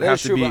weight, it would have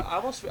That's to true, be.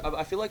 but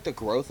I feel like the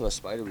growth of a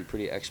spider would be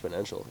pretty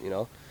exponential. You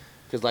know,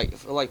 because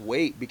like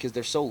weight because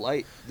they're so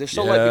light. They're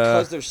so light Yeah.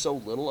 because there's so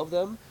little of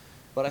them.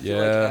 But I feel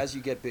like Yeah. as you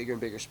get bigger and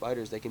bigger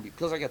spiders, they can be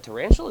because like a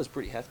tarantula is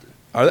pretty hefty.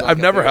 I've Like,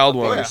 never held a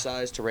one. bigger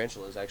sized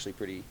tarantula is actually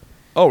pretty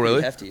Oh, pretty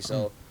really? hefty.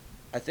 So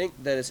I think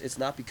that it's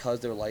not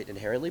because they're light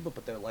inherently,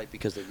 but they're light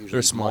because they're usually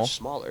They're small. much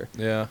smaller.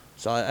 Yeah.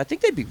 So I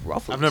think they'd be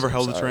roughly. I've never the same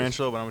held a size.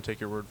 tarantula, but I'm going to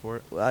take your word for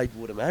it. Well, I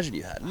would imagine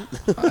you hadn't.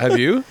 Have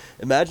you?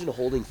 Imagine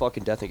holding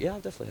fucking death. Yeah,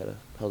 I've definitely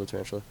held a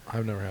tarantula.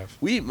 I've never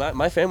have.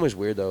 My family was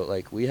weird though.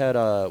 Like we had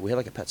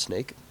like a pet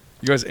snake.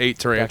 You guys ate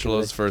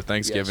tarantulas for Yes,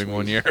 Thanksgiving we-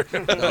 one year.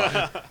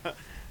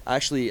 I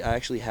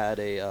actually had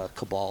a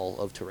cabal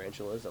of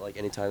tarantulas. That like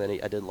anytime I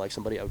didn't like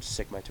somebody, I would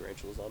sick my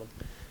tarantulas on them.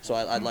 So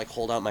I'd like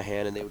hold out my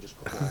hand and they would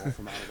just crawl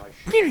from out of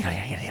my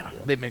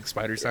shit. They make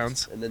spider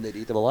sounds. And then they'd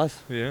eat them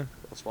alive. Yeah.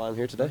 That's why I'm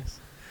here today.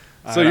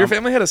 So your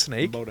family had a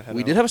snake?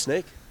 We did have a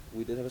snake.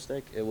 We did have a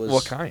snake. It was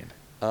What kind?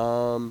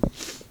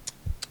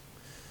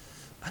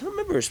 I don't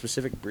remember a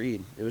specific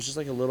breed. It was just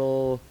like a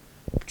little,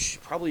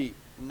 probably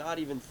not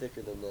even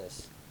thicker than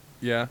this.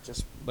 Yeah.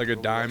 Just Like a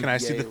dime? Can I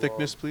see yay the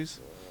thickness, long. please?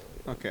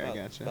 Okay, I about,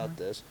 gotcha. About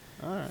this.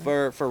 All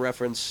right. For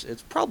reference,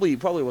 it's probably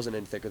wasn't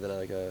any thicker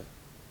than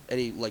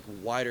any like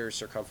wider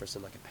circumference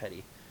than like a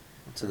penny.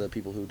 To the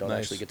people who don't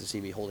Nice. actually get to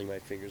see me holding my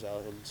fingers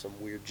out in some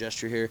weird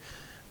gesture here,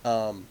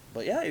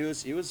 but yeah,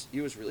 he was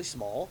really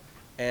small,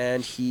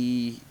 and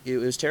it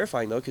was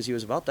terrifying though because he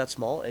was about that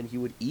small and he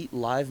would eat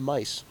live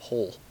mice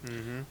whole.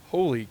 Mm-hmm.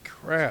 Holy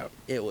crap.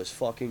 It was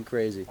fucking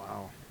crazy.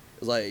 Wow.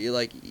 It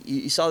was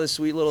you saw this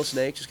sweet little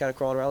snake just kind of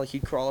crawling around. Like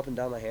he'd crawl up and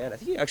down my hand. I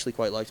think he actually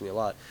quite liked me a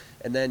lot.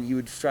 And then you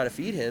would try to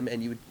feed him,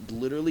 and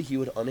he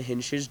would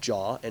unhinge his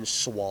jaw and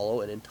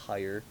swallow an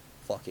entire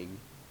fucking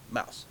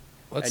mouse.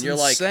 That's And you're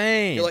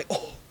insane. You're like,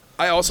 oh,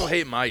 I also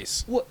hate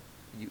mice. what?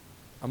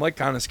 I'm like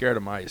kind of scared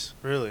of mice.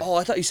 Really? Oh,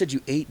 I thought you said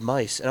you ate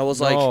mice, and I was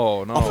like,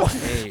 no, oh, I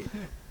hate.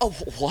 oh,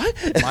 what?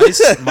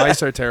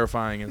 Mice are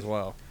terrifying as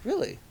well.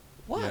 Really?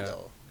 Why Yeah.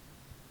 though?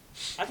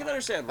 I can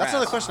understand. That's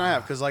another rats. question I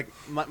have because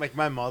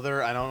my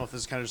mother, I don't know if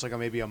this is kind of just like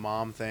maybe a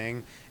mom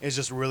thing, is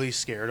just really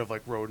scared of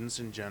like rodents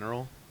in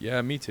general.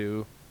 Yeah, me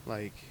too.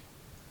 Like,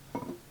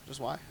 just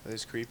why? Are they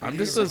just creepy? I'm to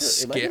just you? a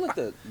It might be scared. like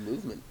the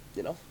movement,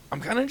 you know.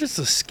 I'm kind of just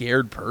a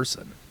scared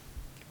person.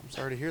 I'm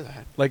sorry to hear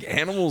that. Like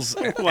animals.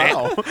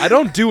 Wow. I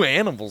don't do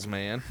animals,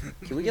 man.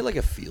 Can we get like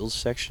a feels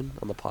section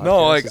on the podcast?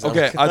 No, like Is that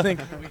okay,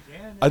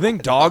 I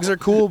think dogs are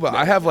cool, but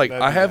I have That'd be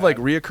bad.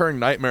 reoccurring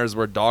nightmares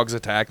where dogs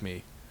attack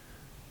me.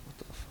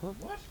 fuck?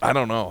 I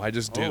don't know. I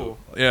just do. Oh.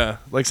 Yeah,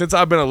 like since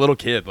I've been a little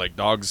kid, like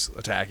dogs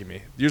attacking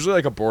me. Usually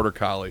like a border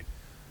collie.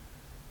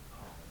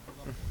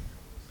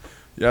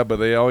 Yeah, but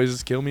they always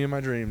just kill me in my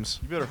dreams.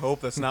 You better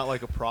hope that's not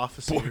like a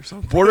prophecy or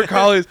something. Border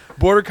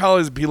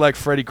collies be like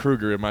Freddy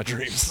Krueger in my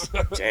dreams.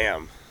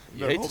 Damn. You You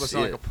better hate hope to it's see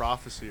not like it. a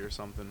prophecy or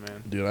something,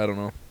 man. Dude, I don't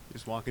know. You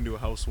just walk into a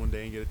house one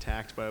day and get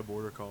attacked by a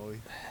border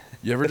collie.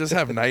 You ever just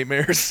have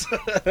nightmares?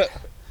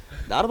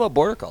 Not about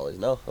border collies,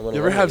 no. I'm gonna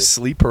You ever lie have with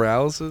sleep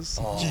paralysis?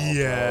 Oh, bro,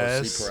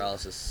 Yes. sleep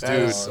paralysis. That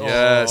Dude, is-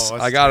 yes. oh, I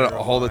that's got it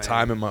all the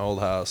terrifying. time in my old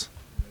house.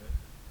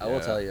 I will Yeah.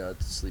 tell you,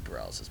 sleep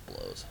paralysis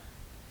blows.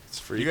 It's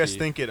Do freaky. you guys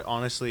think it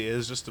honestly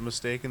is just a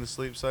mistake in the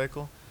sleep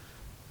cycle?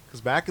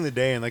 Because back in the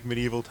day, in like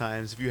medieval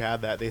times, if you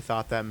had that, they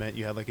thought that meant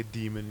you had like a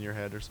demon in your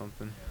head or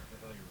something.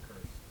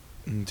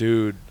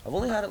 Dude, I've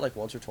only had it like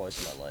once or twice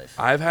in my life.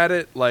 I've had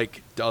it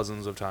like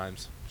dozens of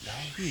times.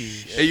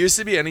 Sheesh. It used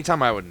to be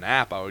anytime I would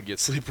nap, I would get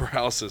sleep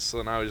paralysis, so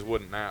then I just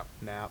wouldn't nap.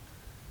 Nap.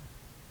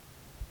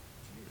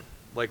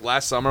 Like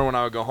last summer when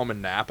I would go home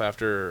and nap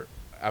after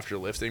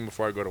lifting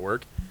before I go to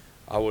work,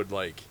 I would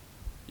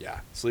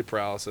sleep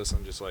paralysis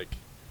and just like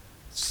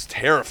it's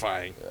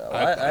terrifying. Yeah,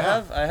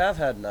 well, I have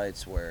had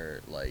nights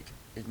where like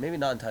it maybe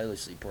not entirely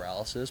sleep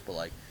paralysis, but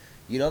like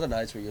you know the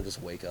nights where you'll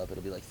just wake up,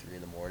 it'll be like 3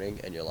 a.m.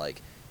 and you're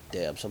like,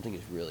 damn, something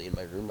is really in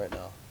my room right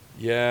now.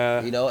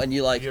 Yeah. You know, and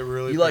you like You get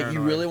really you paranoid.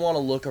 really want to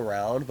look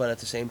around, but at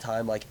the same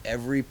time, like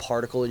every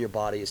particle in your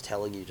body is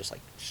telling you just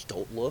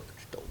don't look,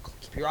 just don't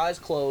keep your eyes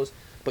closed.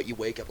 But you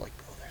wake up like,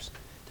 bro, there's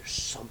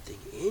something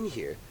in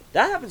here.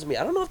 That happens to me.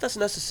 I don't know if that's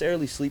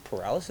necessarily sleep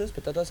paralysis,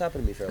 but that does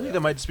happen to me I fairly think that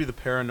often. might just be the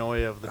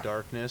paranoia of the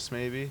darkness,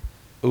 maybe.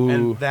 Ooh.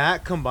 And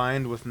that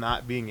combined with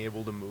not being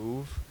able to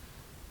move,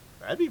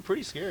 That'd be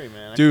pretty scary,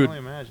 man. Dude. I can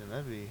only imagine.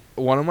 That'd be.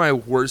 One of my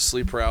worst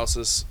sleep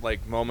paralysis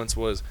like moments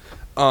was,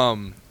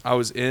 I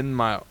was in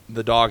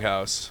the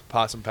doghouse,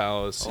 Possum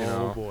Palace. You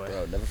know. boy.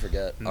 Bro, never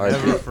forget. Never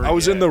RIP. forget. I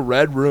was in the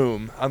red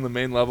room on the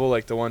main level,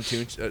 like the one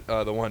Sheen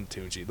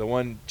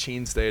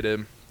stayed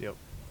in. Yep.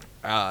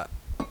 I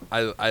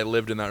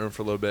lived in that room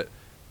for a little bit,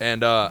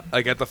 and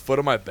like at the foot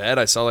of my bed,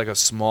 I saw like a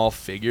small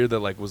figure that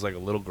like was like a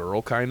little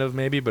girl kind of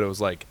maybe, but it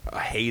was like a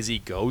hazy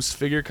ghost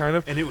figure kind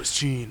of. And it was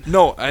Gene.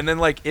 No, and then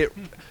like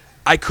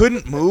I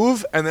couldn't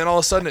move, and then all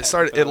of a sudden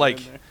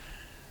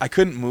I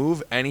couldn't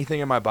move anything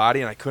in my body,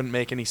 and I couldn't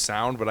make any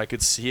sound, but I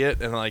could see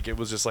it, and like it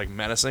was just like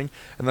menacing,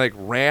 and like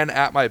ran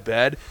at my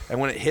bed, and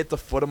when it hit the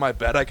foot of my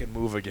bed, I could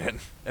move again,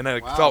 and I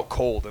like, felt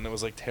cold, and it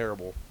was like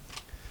terrible.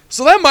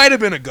 So that might have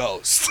been a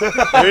ghost. There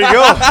you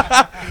go.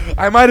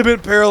 I might have been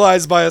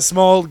paralyzed by a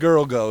small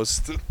girl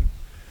ghost.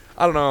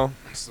 I don't know.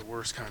 That's the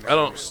worst kind of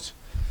ghost.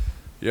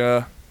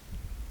 Yeah.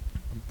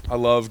 I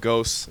love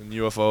ghosts and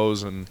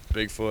UFOs and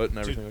Bigfoot and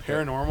everything like that.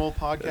 Paranormal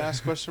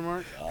podcast, question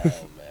mark? Oh,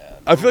 man.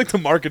 I feel like the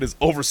market is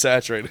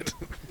oversaturated.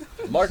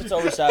 The market's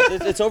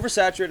oversaturated. It's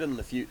oversaturated in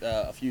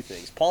a few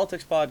things.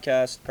 Politics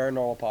podcast,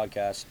 paranormal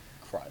podcast,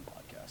 crime podcast.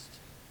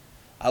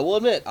 I will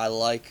admit, I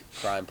like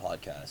crime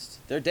podcasts.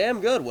 They're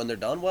damn good when they're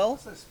done well.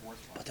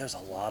 But there's a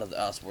lot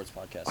of sports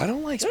podcasts. I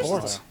don't like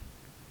sports.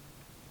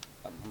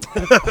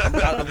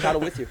 I'm kind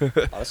of with you,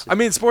 honestly. I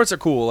mean, sports are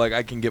cool. Like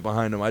I can get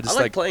behind them. I I just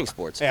like playing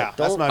sports. Yeah, I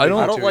that's don't, my I big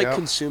don't, one too, like yeah.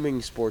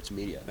 consuming sports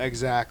media.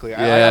 Exactly.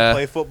 Yeah. I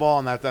play football,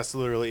 and that's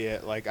literally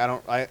it. Like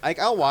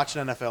I'll watch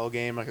an NFL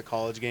game, like a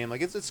college game.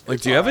 Like it's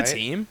like. Do you have a alright.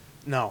 team?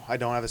 No, I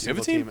don't have a Do you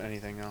have single a team? team?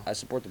 Anything. No. I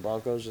support the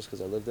Broncos just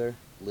because I lived there.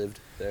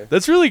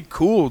 That's really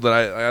cool. That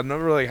I've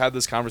never like had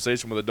this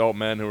conversation with adult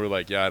men who were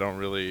like, "Yeah, I don't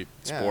really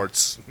Yeah.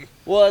 sports."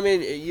 Well, I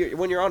mean,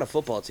 when you're on a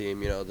football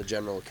team, you know the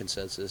general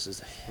consensus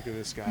is. Look at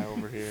this guy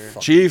over here.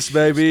 Fuck Chiefs, Chiefs,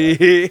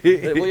 baby.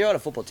 when you're on a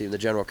football team, the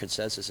general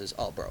consensus is,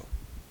 oh, bro,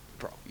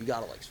 you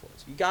gotta like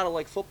sports. You gotta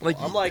like football. Like-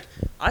 I'm like,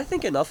 I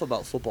think enough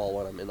about football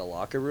when I'm in the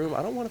locker room.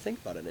 I don't want to think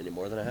about it any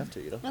more than I have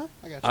to. You know. No,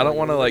 I got you. I don't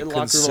want to like In the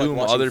locker room, consume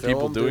watching other film,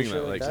 people doing shit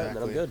that. Like, and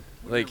then I'm good.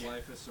 When Like- your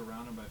life is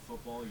surrounded by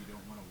football, you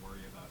don't want to worry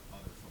about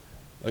other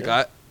football. like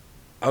Yeah.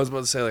 I was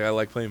about to say like I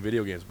like playing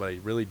video games, but I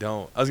really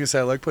don't. I was gonna say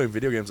I like playing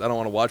video games. I don't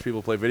want to watch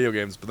people play video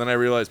games, but then I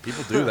realized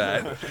people do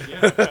that.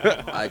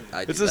 I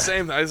It's do the that.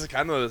 same. It's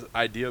kind of the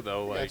idea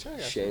though. Like Gotcha, I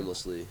gotcha.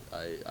 Shamelessly,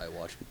 I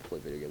watch people play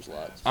video games a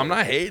lot. I'm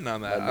not hating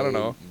on that. I don't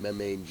know. My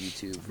main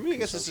YouTube. For me, I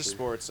guess it's just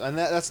consumption. sports, and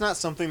that's not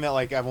something that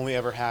like I've only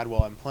ever had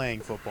while I'm playing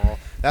football.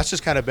 That's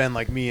just kind of been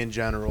like me in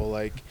general.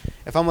 Like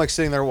if I'm like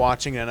sitting there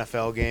watching an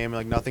NFL game,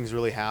 like nothing's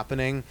really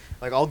happening,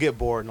 like I'll get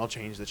bored and I'll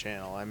change the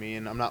channel. I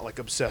mean, I'm not like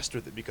obsessed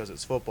with it because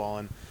it's football,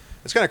 and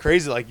it's kind of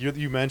crazy. Like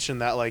you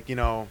mentioned that, like you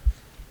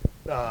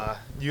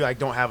like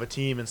don't have a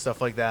team and stuff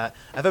like that.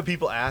 I've had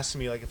people ask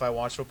me like if I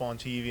watch football on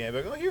TV, and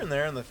I'd be like, oh, here and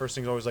there, and the first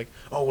thing's always like,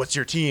 oh, what's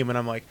your team? And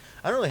I'm like,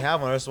 I don't really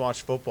have one. I just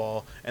watch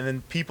football, and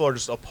then people are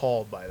just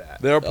appalled by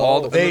that. They're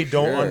appalled. Oh, They for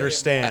don't sure.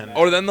 understand.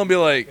 Or then they'll be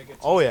like,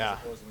 Oh yeah.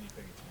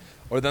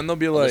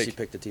 Unless you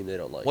pick the team they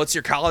don't like. "What's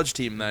your college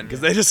team then?" Because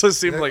they just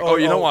assume They're like, like, "Oh,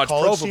 you oh, don't watch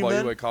pro college team football, you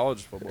then?" like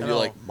college football." And No. you're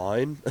like,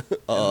 mine?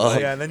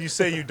 Yeah, and then you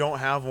say you don't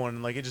have one,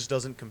 and like it just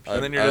doesn't compete.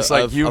 And then you're just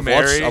like, "You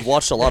marry?" I've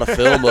watched a lot of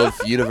film of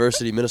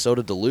University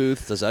Minnesota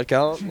Duluth. Does that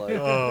count? Like,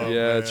 Oh,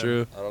 Yeah, man.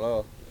 true. I don't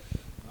know.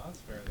 That's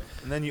fair, though.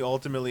 And then you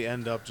ultimately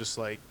end up just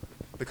like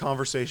the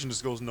conversation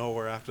just goes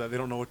nowhere after that. They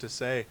don't know what to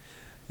say.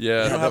 They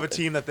don't Yeah, have a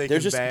team that they They're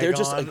can just- bag they're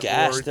just on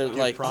aghast. or They're give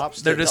like-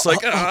 props they're to. just like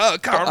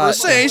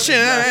conversation.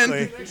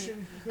 Exactly.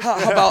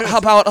 How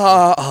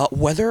about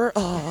weather?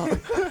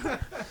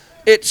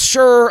 It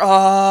sure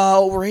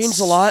rains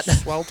a lot.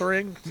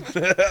 Sweltering.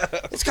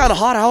 It's kind of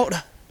hot out.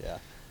 Yeah.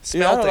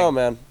 Dude, I don't Smelting. know,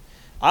 man.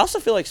 I also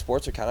feel like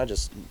sports are kind of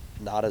just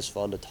not as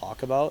fun to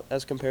talk about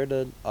as compared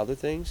to other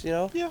things, you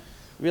know? Yeah.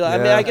 I mean,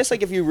 Yeah. I guess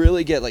like if you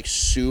really get like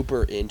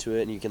super into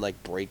it and you can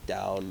like break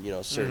down, you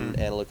know, certain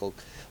analytical.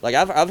 Like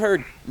I've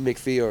heard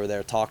McPhee over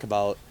there talk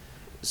about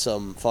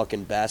some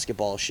fucking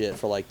basketball shit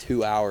for like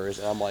 2 hours,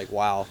 and I'm like,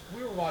 wow.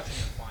 We were watching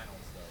the finals,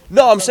 though.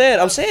 No, I'm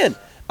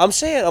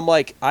saying, I'm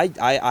like,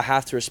 I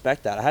have to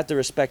respect that. I have to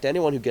respect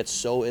anyone who gets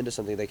so into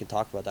something they can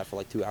talk about that for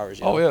like 2 hours.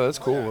 You know? Oh yeah, that's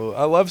cool.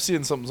 I love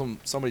seeing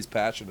somebody's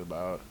passionate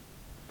about it.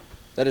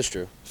 That is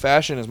true.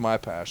 Fashion is my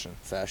passion.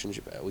 Fashion's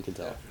your bad. We can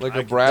tell. Like I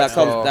a can- Bratz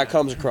doll. That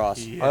comes across.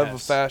 Yeah. I have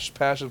a Yes.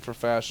 passion for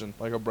fashion,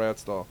 like a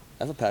Bratz doll.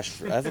 I have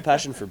a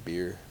passion for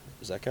beer.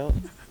 Does that count?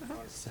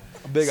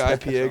 A big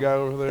IPA guy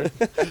over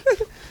there.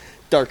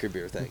 Darker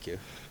beer, thank you.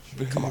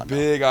 Come on now.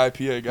 Big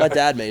IPA guy.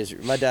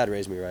 My dad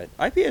raised me right.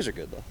 IPAs are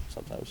good though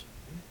sometimes.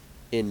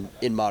 In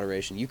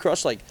moderation. You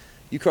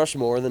crush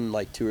more than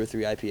like 2 or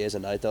 3 IPAs a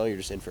night though, you're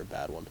just in for a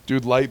bad one.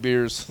 Dude, light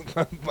beers.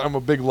 I'm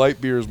a big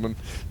light beersman.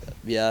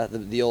 Yeah,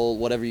 the old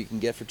whatever you can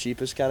get for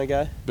cheapest kind of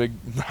guy. Big.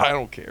 I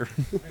don't care. I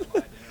had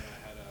dinner and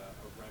I had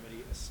a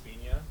Remedy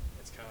Espina.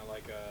 It's kind of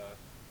like a.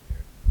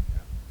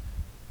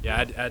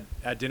 Yeah,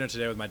 at dinner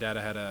today with my dad,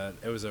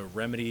 it was a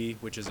Remedy,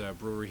 which is a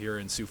brewery here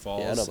in Sioux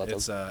Falls. Yeah, I know about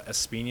it's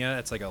Espina.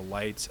 It's like a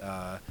light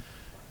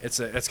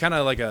It's kind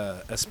of like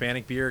a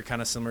Hispanic beer,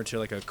 kind of similar to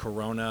like a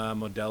Corona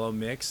Modelo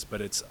mix,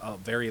 but it's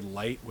very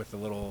light with a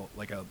little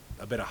like a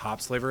bit of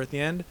hops flavor at the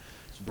end.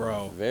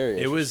 Bro, Very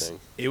it interesting.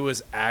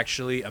 was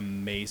actually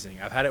amazing.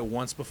 I've had it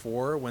once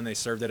before when they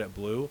served it at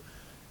Blue.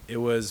 It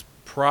was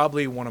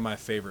probably one of my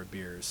favorite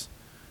beers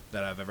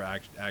that I've ever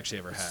actually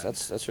ever had.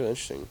 That's really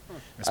interesting.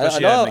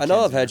 Especially I know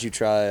at I've had you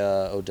try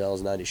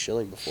Odell's 90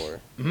 Shilling before,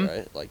 Mhm.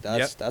 right? Like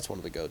that's one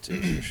of the go-tos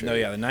for sure. No,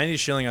 yeah, the 90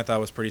 Shilling I thought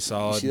was pretty You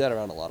solid. see that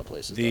around a lot of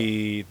places.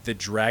 The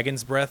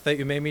Dragon's Breath that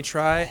you made me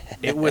try,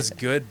 it was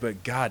good,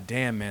 but god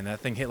damn, man, that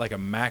thing hit like a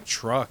Mack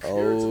truck. though.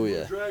 Oh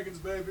yeah, Dragons,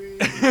 baby.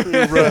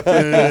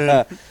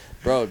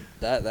 bro,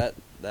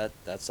 that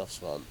stuff's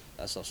fun.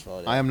 That stuff's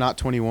fun. I am not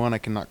 21. I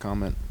cannot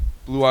comment.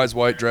 Blue Eyes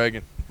White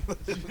Dragon.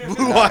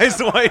 Blue Eyes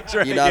White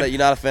Dragon. You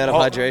not a fan of Oh.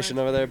 hydration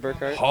over there,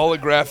 Burkhart?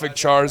 Holographic Oh,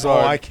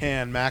 Charizard. I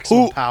can.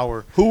 Maximum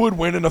power. Who would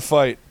win in a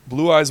fight?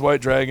 Blue Eyes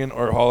White Dragon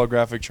or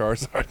holographic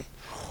Charizard?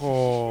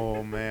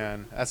 Oh,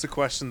 man. That's a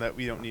question that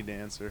we don't need to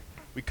answer.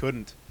 We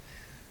couldn't.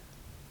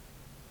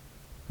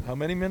 How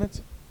many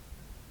minutes?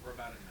 We're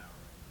about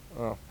an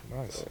hour. Oh,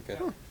 nice. Okay. A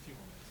few more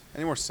minutes.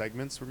 Any more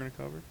segments we're going to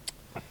cover?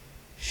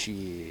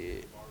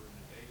 Shit.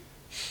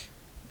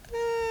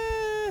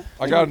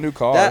 I got a new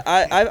car. That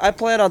I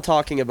plan on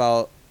talking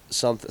about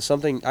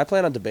something. I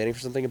plan on debating for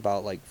something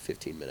about like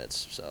 15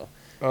 minutes. So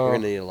we're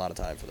gonna need a lot of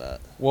time for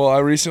that. Well, I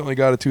recently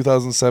got a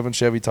 2007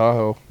 Chevy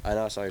Tahoe I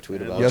know. I saw your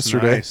tweet It about looks it.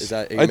 yesterday. nice. Is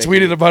that, are you I making-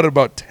 tweeted about it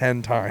about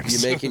 10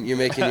 times. You're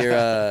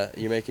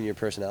making your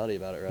personality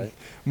about it, right?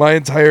 My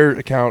entire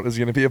account is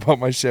going to be about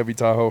my Chevy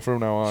Tahoe from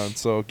now on,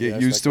 so get Yeah,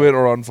 used respect to it that.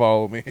 or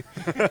unfollow me.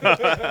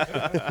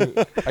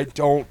 I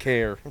don't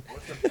care.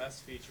 What's the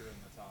best feature in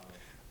the Tahoe?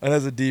 It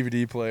has a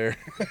DVD player.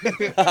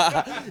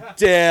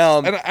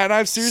 Damn. And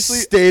I've seriously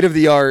State of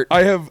the art.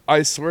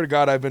 I swear to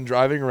God, I've been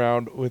driving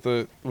around with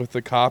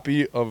a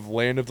copy of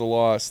Land of the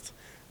Lost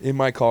in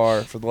my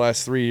car for the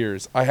last 3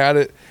 years. I had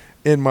it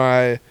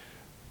I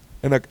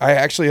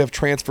actually have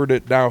transferred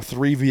it now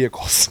 3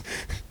 vehicles.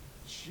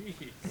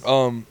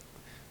 Jeez.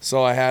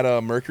 So I had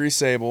a Mercury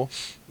Sable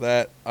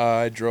that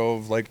I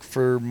drove like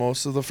for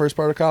most of the first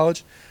part of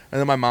college, and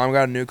then my mom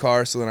got a new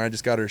car, so then I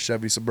just got her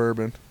Chevy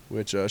Suburban.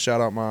 Which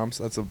shout out moms,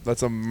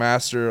 that's a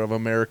master of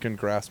American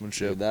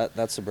craftsmanship. Dude,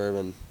 that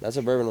Suburban was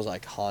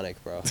iconic,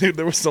 bro. Dude,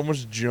 there was so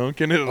much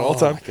junk in it at all Oh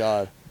times. my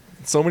god.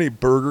 So many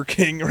Burger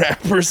King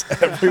wrappers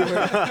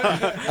everywhere.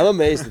 I'm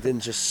amazed it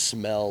didn't just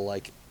smell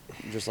like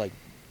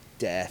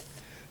death.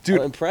 Dude.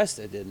 I'm impressed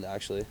it didn't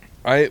actually.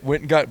 I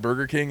went and got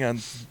Burger King on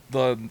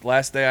the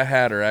last day I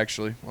had her,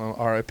 actually. Well,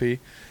 R.I.P.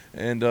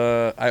 And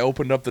I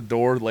opened up the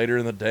door later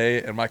in the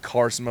day, and my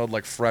car smelled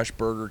like fresh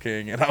Burger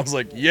King, and I was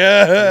like,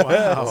 "Yeah!"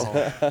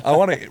 Wow. I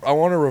want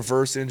to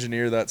reverse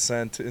engineer that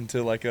scent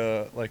into like one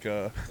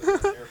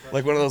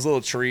of those little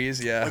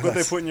trees. Yeah. Like what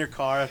they put in your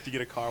car after you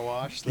get a car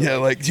wash. Yeah,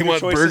 like, do you your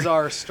want choices burger-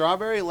 are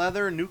strawberry,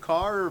 leather, new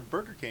car, or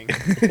Burger King.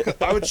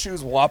 I would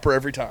choose Whopper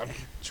every time.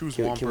 Choose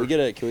Can one. we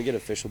get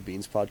official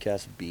Beans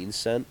podcast beans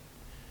scent?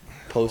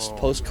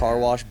 Post car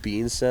wash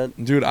beans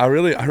scent. Dude, I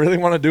really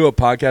want to do a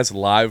podcast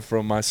live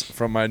from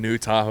my new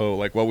Tahoe,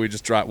 like while I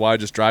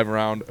just drive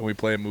around and we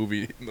play a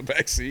movie in the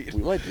back seat.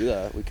 We might do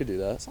that. We could do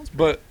that.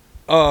 But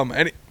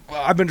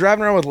I've been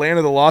driving around with Land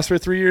of the Lost for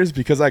 3 years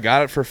because I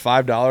got it for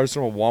 $5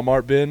 from a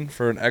Walmart bin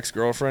for an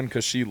ex-girlfriend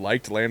because she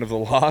liked Land of the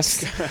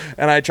Lost,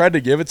 and I tried to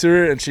give it to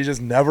her and she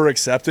just never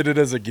accepted it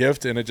as a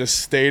gift, and it just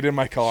stayed in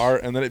my car,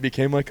 and then it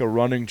became like a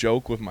running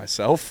joke with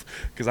myself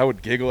because I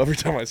would giggle every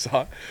time I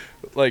saw it.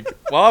 Like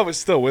while I was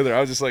still with her, I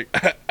was just like,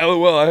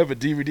 "LOL, I have a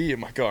DVD in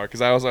my car,"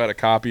 because I also had a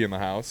copy in the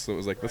house, so it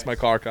was like, "That's my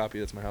car copy,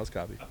 that's my house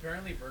copy."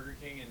 Apparently, Burger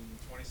King in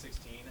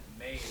 2016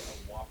 made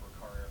a Whopper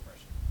car air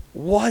freshener.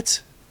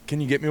 What? Can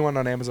you get me one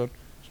on Amazon?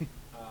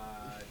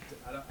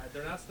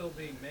 They're not still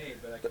being made,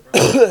 but I could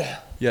probably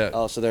Yeah.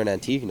 Oh, so they're an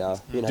antique now.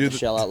 You're gonna Do have to the-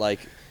 shell out like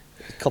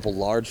a couple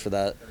large for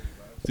that.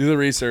 Do the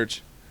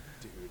research.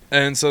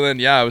 And so then,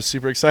 yeah, I was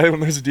super excited when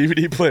there's a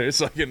DVD player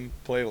so I can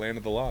play Land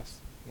of the Lost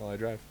while I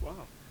drive. Wow.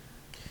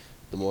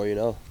 The more you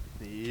know.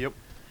 Yep.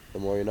 The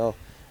more you know.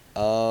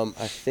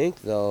 I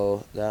think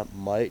though that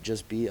might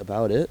just be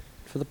about it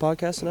for the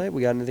podcast tonight.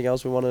 We got anything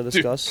else we want to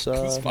discuss?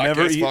 This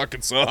Never podcast eat-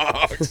 fucking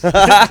sucks.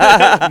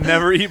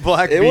 Never eat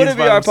black beans. It wouldn't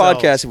be by our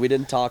themselves. podcast if we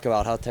didn't talk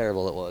about how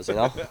terrible it was. You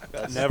know.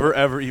 Never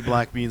ever eat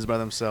black beans by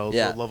themselves.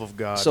 Yeah. For the love of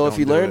God. So if don't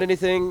you do learned it.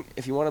 anything,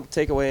 if you want to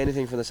take away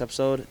anything from this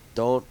episode,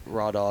 don't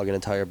raw dog an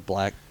entire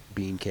black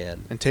bean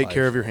can. and take Like,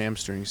 care of your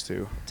hamstrings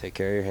too. Take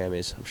care of your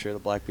hammies. I'm sure the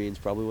black beans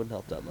probably wouldn't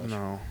help that much.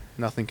 No,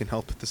 nothing can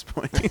help at this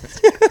point.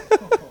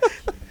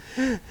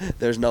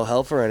 There's no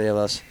help for any of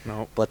us.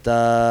 No. But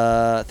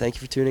thank you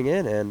for tuning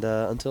in, and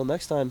until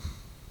next time.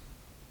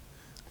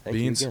 Thank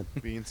Beans. you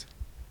again. Beans.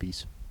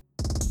 Peace.